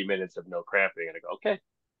 30 minutes of no cramping. And I go, okay,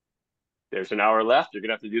 there's an hour left. You're going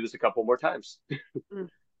to have to do this a couple more times. Mm.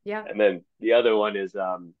 Yeah. And then the other one is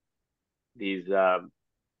these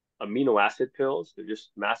amino acid pills. They're just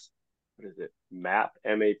what is it? MAP,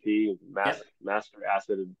 yep, master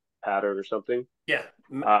acid pattern or something. yeah,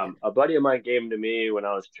 A buddy of mine gave them to me when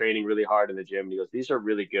I was training really hard in the gym. And he goes, these are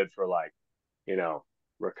really good for like, you know,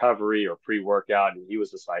 recovery or pre-workout. And he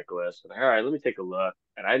was a cyclist. And all right, let me take a look.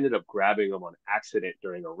 And I ended up grabbing them on accident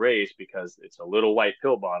during a race because it's a little white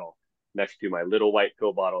pill bottle next to my little white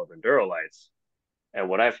pill bottle of Endurolites. And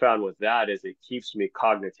what I found with that is it keeps me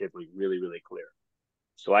cognitively really, really clear.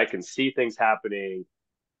 So I can see things happening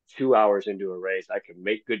 2 hours into a race. I can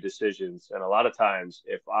make good decisions. And a lot of times,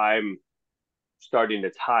 if I'm starting to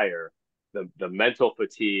tire, the mental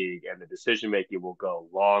fatigue and the decision making will go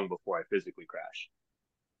long before I physically crash.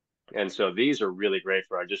 And so these are really great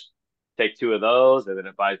for I just take two of those and then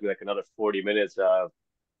it buys me like another 40 minutes of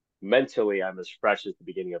mentally I'm as fresh as the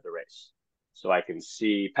beginning of the race. So I can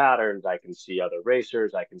see patterns, I can see other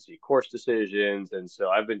racers, I can see course decisions. And so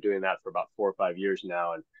I've been doing that for about 4 or 5 years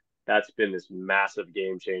now. And that's been this massive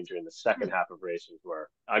game changer in the second half of races where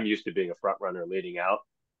I'm used to being a front runner leading out.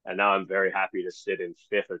 And now I'm very happy to sit in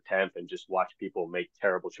fifth or 10th and just watch people make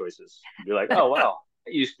terrible choices. Be like, oh, wow,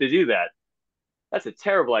 I used to do that. That's a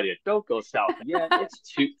terrible idea. Don't go south yet. It's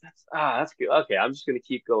too, that's good. Okay, I'm just going to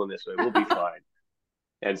keep going this way. We'll be fine.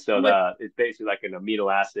 And so What it's basically like an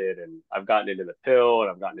amino acid, and I've gotten it in the pill,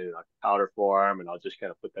 and I've gotten it in like powder form, and I'll just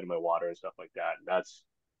kind of put that in my water and stuff like that. And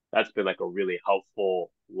that's been like a really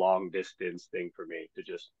helpful long distance thing for me to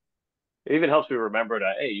just. It even helps me remember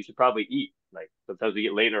that hey, you should probably eat. Like sometimes we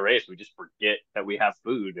get late in a race, we just forget that we have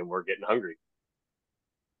food and we're getting hungry.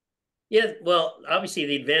 yeah. Well, obviously,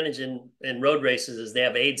 the advantage in road races is they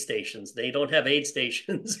have aid stations. They don't have aid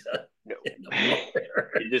stations No,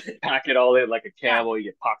 nowhere. you just pack it all in like a Yeah. camel. You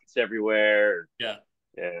get pockets everywhere. Yeah.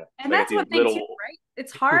 Yeah, it's And like that's these one thing too, little. right?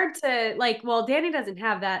 It's hard to like, well, Danny doesn't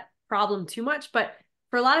have that problem too much, but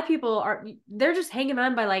for a lot of people they're just hanging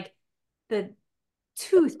on by like the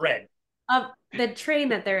tooth Red. of the train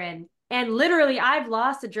that they're in. And literally I've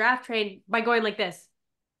lost a draft train by going like this.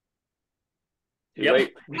 Too Yep.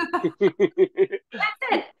 late.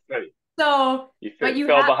 That's it. So, You but you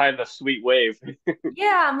fell have, behind the sweet wave.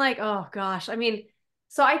 yeah, I'm like, oh gosh. I mean,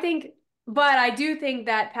 so I think, but I do think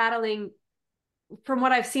that paddling, from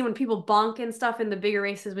what I've seen when people bunk and stuff in the bigger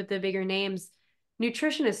races with the bigger names,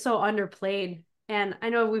 nutrition is so underplayed. And I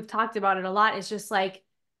know we've talked about it a lot. It's just like,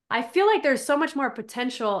 I feel like there's so much more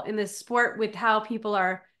potential in this sport with how people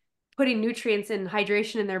are putting nutrients and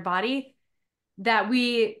hydration in their body that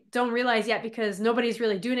we don't realize yet because nobody's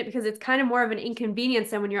really doing it because it's kind of more of an inconvenience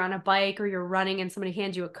than when you're on a bike or you're running and somebody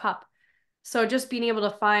hands you a cup. So just being able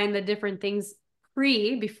to find the different things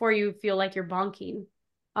before you feel like you're bonking,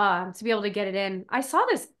 to be able to get it in. I saw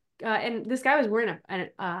this, and this guy was wearing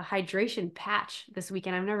a hydration patch this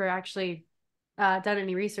weekend. I've never actually done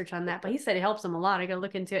any research on that, but he said it helps him a lot. I gotta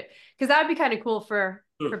look into it because that would be kind of cool for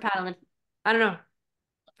paddling. I don't know.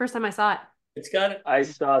 First time I saw it. It's got it. I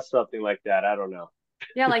saw something like that. I don't know.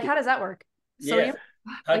 Yeah, like how does that work? Yeah.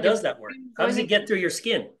 How Like, does that work? How does it get through your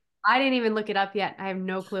skin? I didn't even look it up yet. I have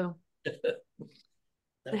no clue.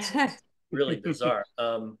 That's really bizarre.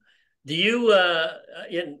 Do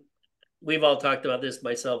you we've all talked about this,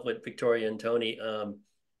 myself with Victoria and Tony,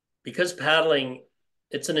 because paddling,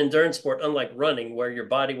 it's an endurance sport, unlike running, where your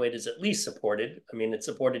body weight is at least supported. I mean, it's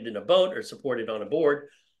supported in a boat or supported on a board.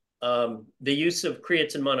 The use of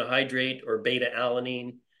creatine monohydrate or beta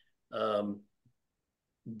alanine,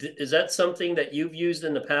 is that something that you've used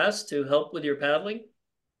in the past to help with your paddling?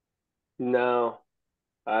 No,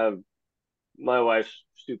 my wife's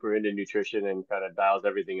super into nutrition and kind of dials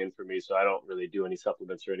everything in for me, so I don't really do any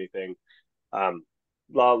supplements or anything.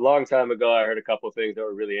 Long time ago, I heard a couple of things that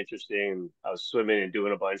were really interesting. I was swimming and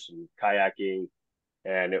doing a bunch and kayaking,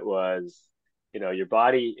 and it was, your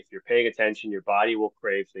body, if you're paying attention, your body will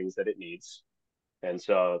crave things that it needs. And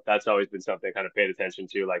so that's always been something I kind of paid attention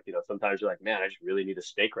to. Like, sometimes you're like, man, I just really need a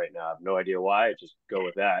steak right now. I have no idea why. Just go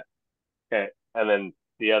with that. Okay. And then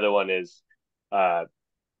the other one is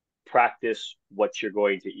practice what you're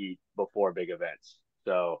going to eat before big events.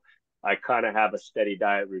 So I kind of have a steady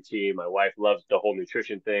diet routine. My wife loves the whole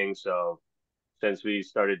nutrition thing. So since we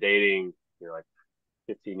started dating, like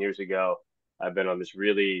 15 years ago, I've been on this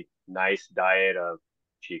really nice diet of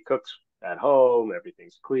she cooks at home,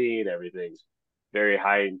 everything's clean, everything's very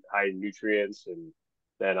high nutrients, and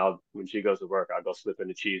then when she goes to work, I'll go slip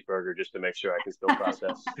in a cheeseburger just to make sure I can still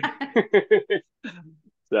process.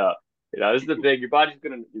 So this is the thing. Your body's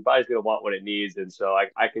gonna want what it needs, and so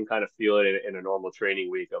I can kind of feel it in a normal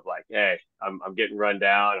training week of like, hey, I'm getting run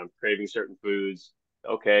down, I'm craving certain foods.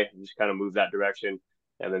 Okay, just kind of move that direction.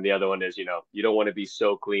 And then the other one is, you don't want to be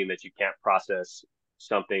so clean that you can't process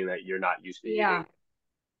something that you're not used to eating.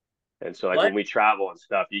 And so when we travel and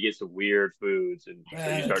stuff, you get some weird foods and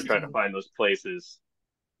you start trying to find those places.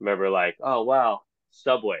 Remember, like, oh, wow,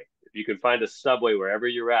 Subway. If you can find a Subway wherever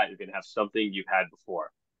you're at, you can have something you've had before.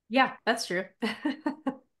 Yeah, that's true.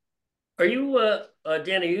 Are you,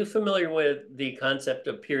 Dan, are you familiar with the concept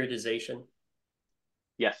of periodization?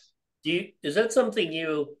 Yes. Is that something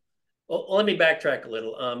well, let me backtrack a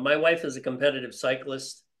little. My wife is a competitive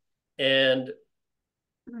cyclist, and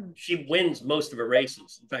she wins most of her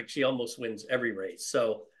races. In fact, she almost wins every race.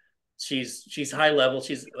 So she's high level.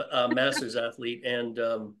 She's a master's athlete, and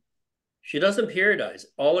she doesn't periodize.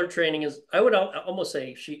 All her training is, I would almost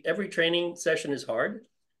say, every training session is hard.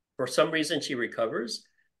 For some reason, she recovers.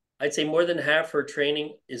 I'd say more than half her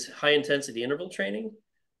training is high intensity interval training.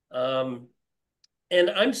 And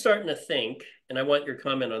I'm starting to think, and I want your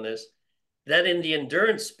comment on this, that in the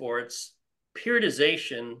endurance sports,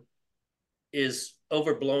 periodization is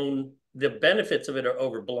overblown. The benefits of it are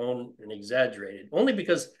overblown and exaggerated, only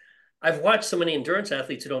because I've watched so many endurance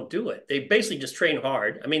athletes who don't do it. They basically just train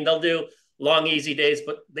hard. I mean, they'll do long, easy days,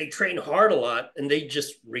 but they train hard a lot and they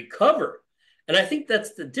just recover. And I think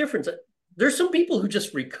that's the difference. There's some people who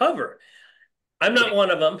just recover. I'm not one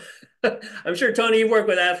of them. I'm sure, Tony, you work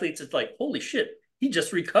with athletes. It's like, holy shit, he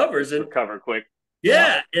just recovers and recover quick.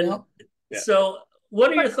 Yeah. So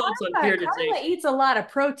what are your thoughts on periodization? Carla eats a lot of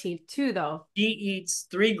protein too, though. She eats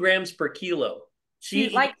 3 grams per kilo.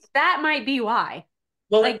 That might be why.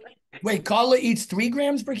 Well, wait, Carla eats 3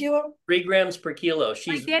 grams per kilo? 3 grams per kilo.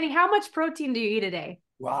 Danny, how much protein do you eat a day?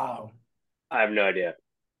 Wow. I have no idea.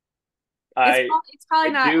 It's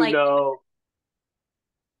probably not like.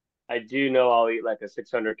 I do know I'll eat like a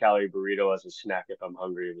 600 calorie burrito as a snack if I'm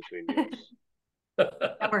hungry in between meals.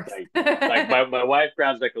 That works. like my wife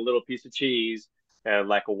grabs like a little piece of cheese and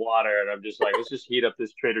like a water, and I'm just like, let's just heat up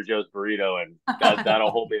this Trader Joe's burrito, and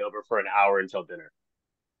that'll hold me over for an hour until dinner.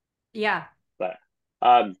 Yeah. But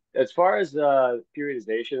as far as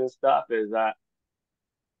periodization and stuff, is that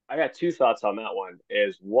I got 2 thoughts on that one.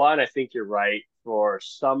 Is one, I think you're right for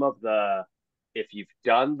some of if you've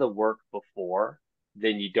done the work before,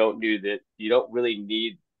 then you don't really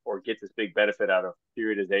need or get this big benefit out of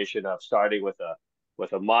periodization of starting with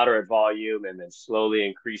a moderate volume and then slowly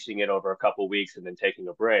increasing it over a couple of weeks and then taking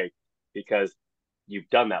a break, because you've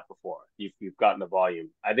done that before. You've gotten the volume.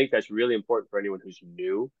 I think that's really important for anyone who's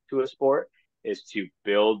new to a sport, is to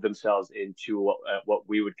build themselves into what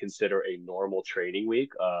we would consider a normal training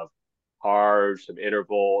week of hard, some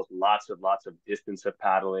intervals, lots of distance of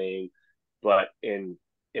paddling. But in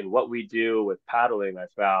what we do with paddling, I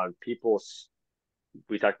found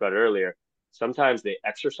we talked about it earlier, sometimes they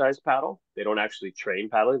exercise paddle. They don't actually train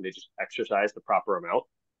paddling. They just exercise the proper amount.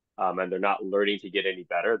 and they're not learning to get any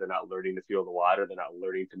better. They're not learning to feel the water. They're not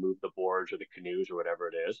learning to move the boards or the canoes or whatever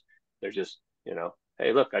it is. They're just,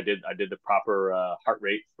 hey, look, I did the proper heart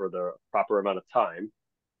rate for the proper amount of time.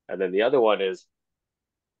 And then the other one is,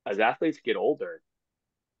 as athletes get older,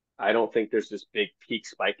 I don't think there's this big peak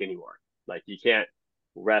spike anymore. Like, you can't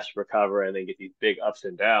rest, recover, and then get these big ups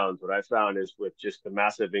and downs. What I found is, with just the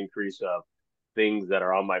massive increase of things that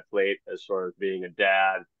are on my plate as far as being a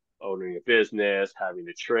dad, owning a business, having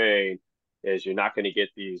to train, is you're not going to get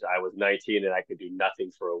these, I was 19 and I could do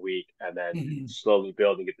nothing for a week, and then slowly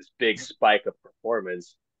build and get this big spike of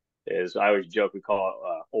performance. Is, I always joke, we call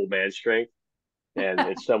it old man strength. And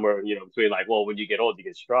it's somewhere, between like, well, when you get old, you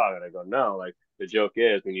get strong. And I go, no, like, the joke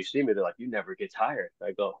is, when you see me, they're like, you never get tired.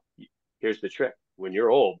 I go, here's the trick. When you're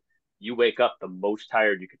old, you wake up the most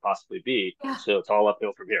tired you could possibly be. Yeah. So it's all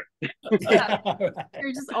uphill from here. Yeah.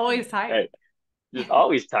 You're just always tired. Right. Just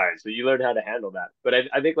always tired. So you learn how to handle that. But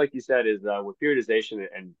I think, like you said, is with periodization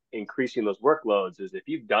and increasing those workloads, is if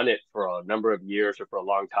you've done it for a number of years or for a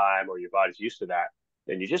long time, or your body's used to that,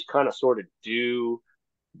 then you just kind of sort of do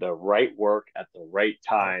the right work at the right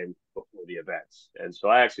time before the events. And so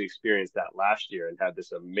I actually experienced that last year and had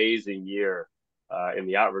this amazing year in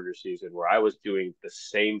the outrigger season, where I was doing the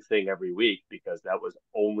same thing every week, because that was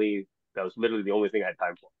literally the only thing I had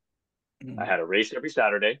time for. I had a race every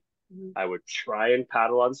Saturday. I would try and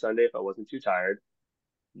paddle on Sunday if I wasn't too tired.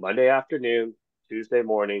 Monday afternoon, Tuesday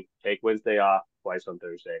morning, take Wednesday off, twice on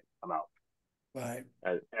Thursday, I'm out. Right.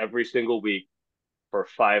 And every single week for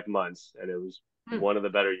 5 months. And it was one of the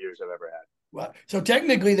better years I've ever had. Well, so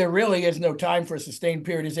technically there really is no time for a sustained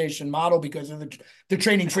periodization model, because of the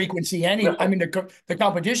training frequency. I mean, the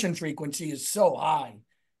competition frequency is so high.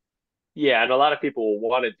 Yeah, and a lot of people will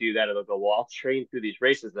want to do that, and they'll go, well, I'll train through these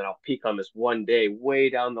races, and I'll peak on this one day way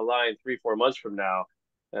down the line 3-4 months from now.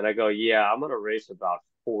 And I go, yeah, I'm going to race about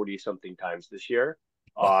 40 something times this year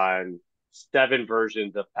on 7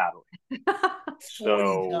 versions of paddling.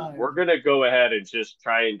 So we're going to go ahead and just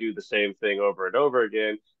try and do the same thing over and over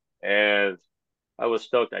again. And I was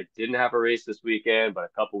stoked. I didn't have a race this weekend, but a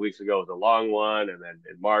couple weeks ago was a long one. And then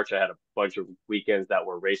in March, I had a bunch of weekends that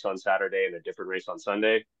were race on Saturday and a different race on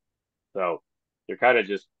Sunday. So you're kind of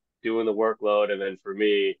just doing the workload. And then for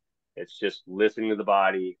me, it's just listening to the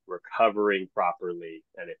body, recovering properly.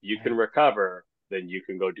 And if you can recover, then you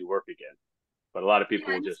can go do work again. But a lot of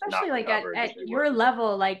people will just especially not like recover. at your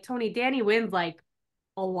level, like Danny wins like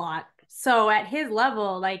a lot. So at his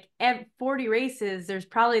level, like at 40 races, there's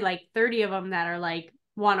probably like 30 of them that are like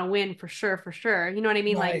want to win for sure, for sure. You know what I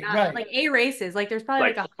mean? Right, like not like A races. Like there's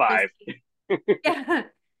probably like 5. Yeah.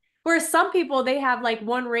 Whereas some people, they have like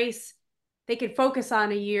one race they could focus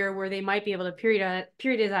on a year where they might be able to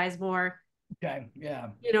periodize more. Okay. Yeah.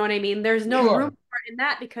 You know what I mean? There's no room for it in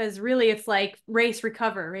that, because really it's like race,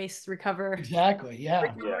 recover. Exactly.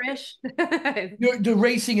 Yeah. The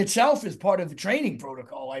racing itself is part of the training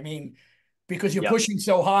protocol. I mean, because you're pushing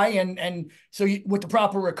so high, and so with the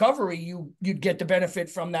proper recovery, you'd get the benefit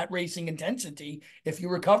from that racing intensity if you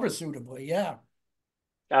recover suitably. Yeah.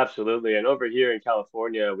 Absolutely. And over here in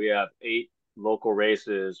California, we have 8 local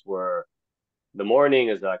races where the morning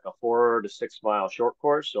is like a 4 to 6 mile short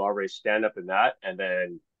course. So I'll race stand up in that. And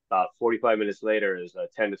then about 45 minutes later is a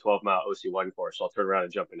 10 to 12 mile OC1 course. So I'll turn around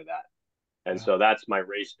and jump into that. And so that's my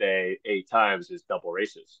race day 8 times is double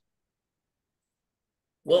races.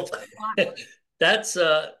 Well, that's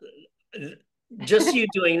just you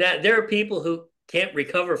doing that. There are people who can't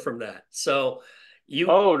recover from that. So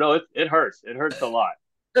Oh, no, it hurts. It hurts a lot.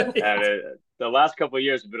 And the last couple of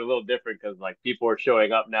years have been a little different, because like people are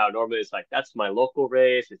showing up now. Normally it's like, that's my local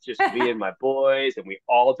race. It's just me and my boys, and we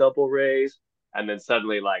all double race. And then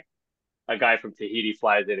suddenly, like, a guy from Tahiti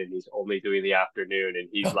flies in, and he's only doing the afternoon, and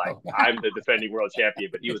he's like, I'm the defending world champion,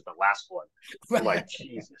 but he was the last one. I'm like,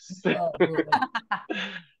 Jesus.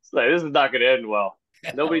 It's like, this is not going to end well.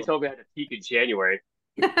 Nobody told me I had to peak in January.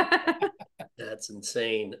 That's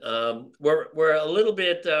insane. We're a little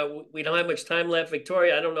bit, we don't have much time left.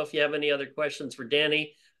 Victoria, I don't know if you have any other questions for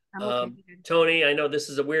Danny. Tony, I know this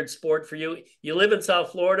is a weird sport for you. You live in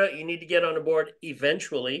South Florida. You need to get on a board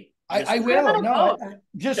eventually. I will. No,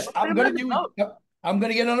 I'm going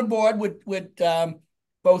to get on a board with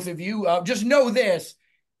both of you. Just know this: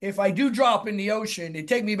 if I do drop in the ocean, it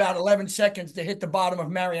take me about 11 seconds to hit the bottom of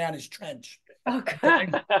Mariana's Trench. Okay.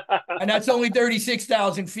 And that's only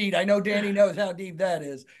 36,000 feet. I know Danny knows how deep that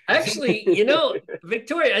is. Actually,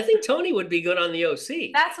 Victoria, I think Tony would be good on the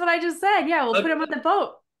OC. That's what I just said. Yeah, we'll put him on the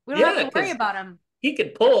boat. We don't have to worry about him. He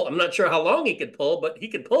could pull. I'm not sure how long he could pull, but he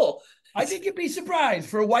could pull. I think you'd be surprised.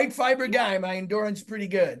 For a white fiber guy, my endurance is pretty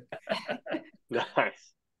good.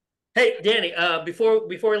 Nice. Hey, Hey, Danny, before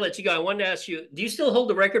we let you go, I wanted to ask you, do you still hold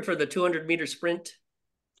the record for the 200-meter sprint?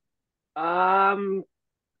 I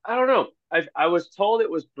don't know. I was told it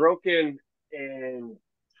was broken in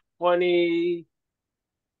 20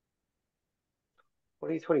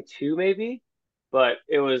 2022 maybe, but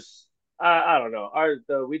it was I don't know.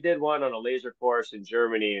 We did one on a laser course in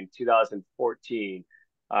Germany in 2014,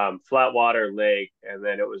 flat water lake, and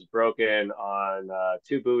then it was broken on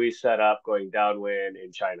two buoys set up going downwind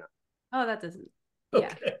in China. Oh, that doesn't. Yeah.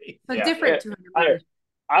 Okay. So Yeah, different 200 I meters.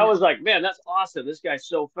 I was like, man, that's awesome. This guy's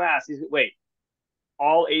so fast. Wait,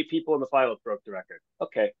 all 8 people in the finals broke the record.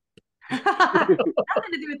 Okay. Nothing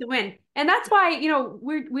to do with the win. And that's why, you know,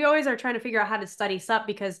 we always are trying to figure out how to study SUP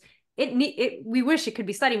because we wish it could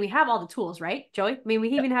be studied. We have all the tools, right, Joey? I mean, we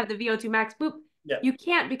even have the VO2 max boop. Yeah. You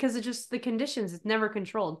can't because of just the conditions. It's never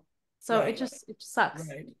controlled. So Right. it sucks.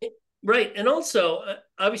 Right. Right. And also,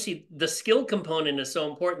 obviously, the skill component is so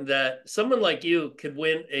important that someone like you could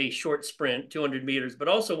win a short sprint, 200 meters, but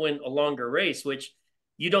also win a longer race, which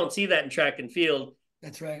you don't see that in track and field.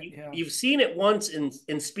 That's right. Yeah. You've seen it once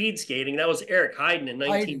in speed skating. That was Eric Heiden in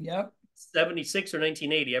 1976 or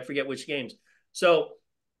 1980. I forget which games. So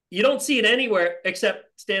you don't see it anywhere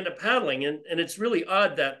except stand-up paddling. And it's really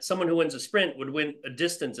odd that someone who wins a sprint would win a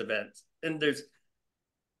distance event. And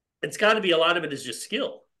it's got to be a lot of it is just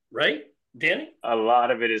skill. Right, Danny? A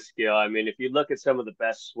lot of it is skill. I mean, if you look at some of the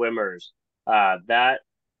best swimmers, that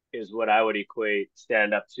is what I would equate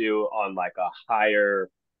stand up to on like a higher,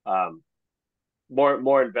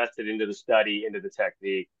 more invested into the study, into the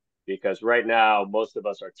technique. Because right now, most of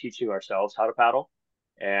us are teaching ourselves how to paddle,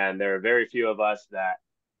 and there are very few of us that.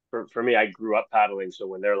 For me, I grew up paddling, so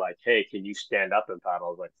when they're like, "Hey, can you stand up and paddle?" I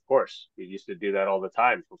was like, "Of course." We used to do that all the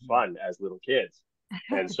time for fun as little kids,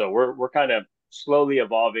 and so we're kind of slowly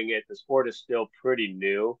evolving it. The sport is still pretty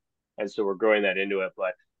new, and so we're growing that into it.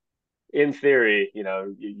 But in theory, you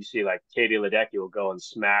know, you see like Katie Ledecky will go and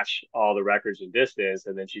smash all the records in distance,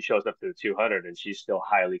 and then she shows up to the 200, and she's still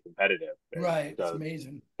highly competitive. Right, so it's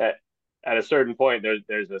amazing. At a certain point,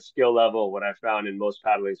 there's a skill level. What I found in most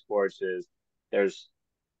paddling sports is there's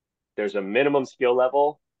a minimum skill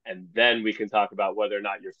level, and then we can talk about whether or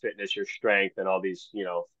not your fitness, your strength, and all these, you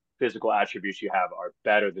know, physical attributes you have are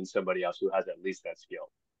better than somebody else who has at least that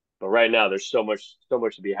skill. But right now, there's so much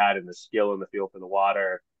to be had in the skill and the feel for the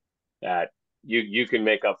water that you can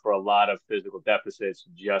make up for a lot of physical deficits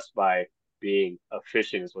just by being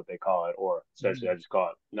efficient, is what they call it, or essentially I just call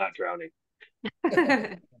it not drowning.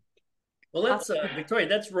 Well, that's Victoria.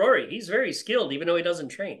 That's Rory. He's very skilled, even though he doesn't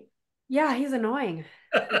train. Yeah, he's annoying.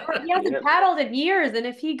 He hasn't paddled in years, and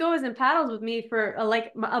if he goes and paddles with me for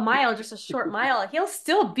a mile, just a short mile, he'll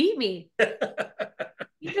still beat me.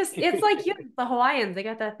 It's like the Hawaiians, they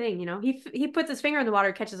got that thing, you know. He puts his finger in the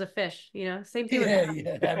water, catches a fish, you know. Same thing.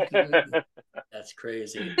 Yeah, absolutely. That's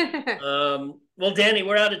crazy. Well, Danny,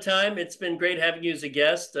 we're out of time. It's been great having you as a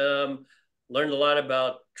guest. Learned a lot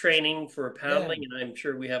about training for paddling, and I'm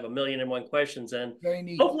sure we have 1,000,001 questions. And very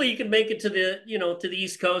neat. Hopefully you can make it to the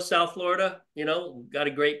East Coast, South Florida. You know, got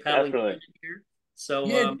a great paddling here. So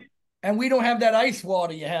yeah, and we don't have that ice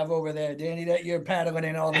water you have over there, Danny, that you're paddling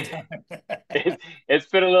in all the time. It's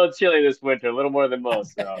been a little chilly this winter, a little more than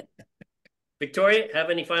most. So. Victoria, have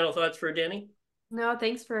any final thoughts for Danny? No,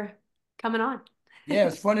 thanks for coming on. Yeah,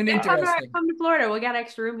 it's fun and interesting. Come to Florida. We got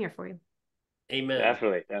extra room here for you. Amen.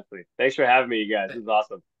 Definitely. Thanks for having me, you guys. This is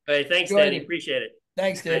awesome. Hey, thanks, Danny. Appreciate it.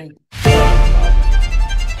 Thanks, Danny. Right.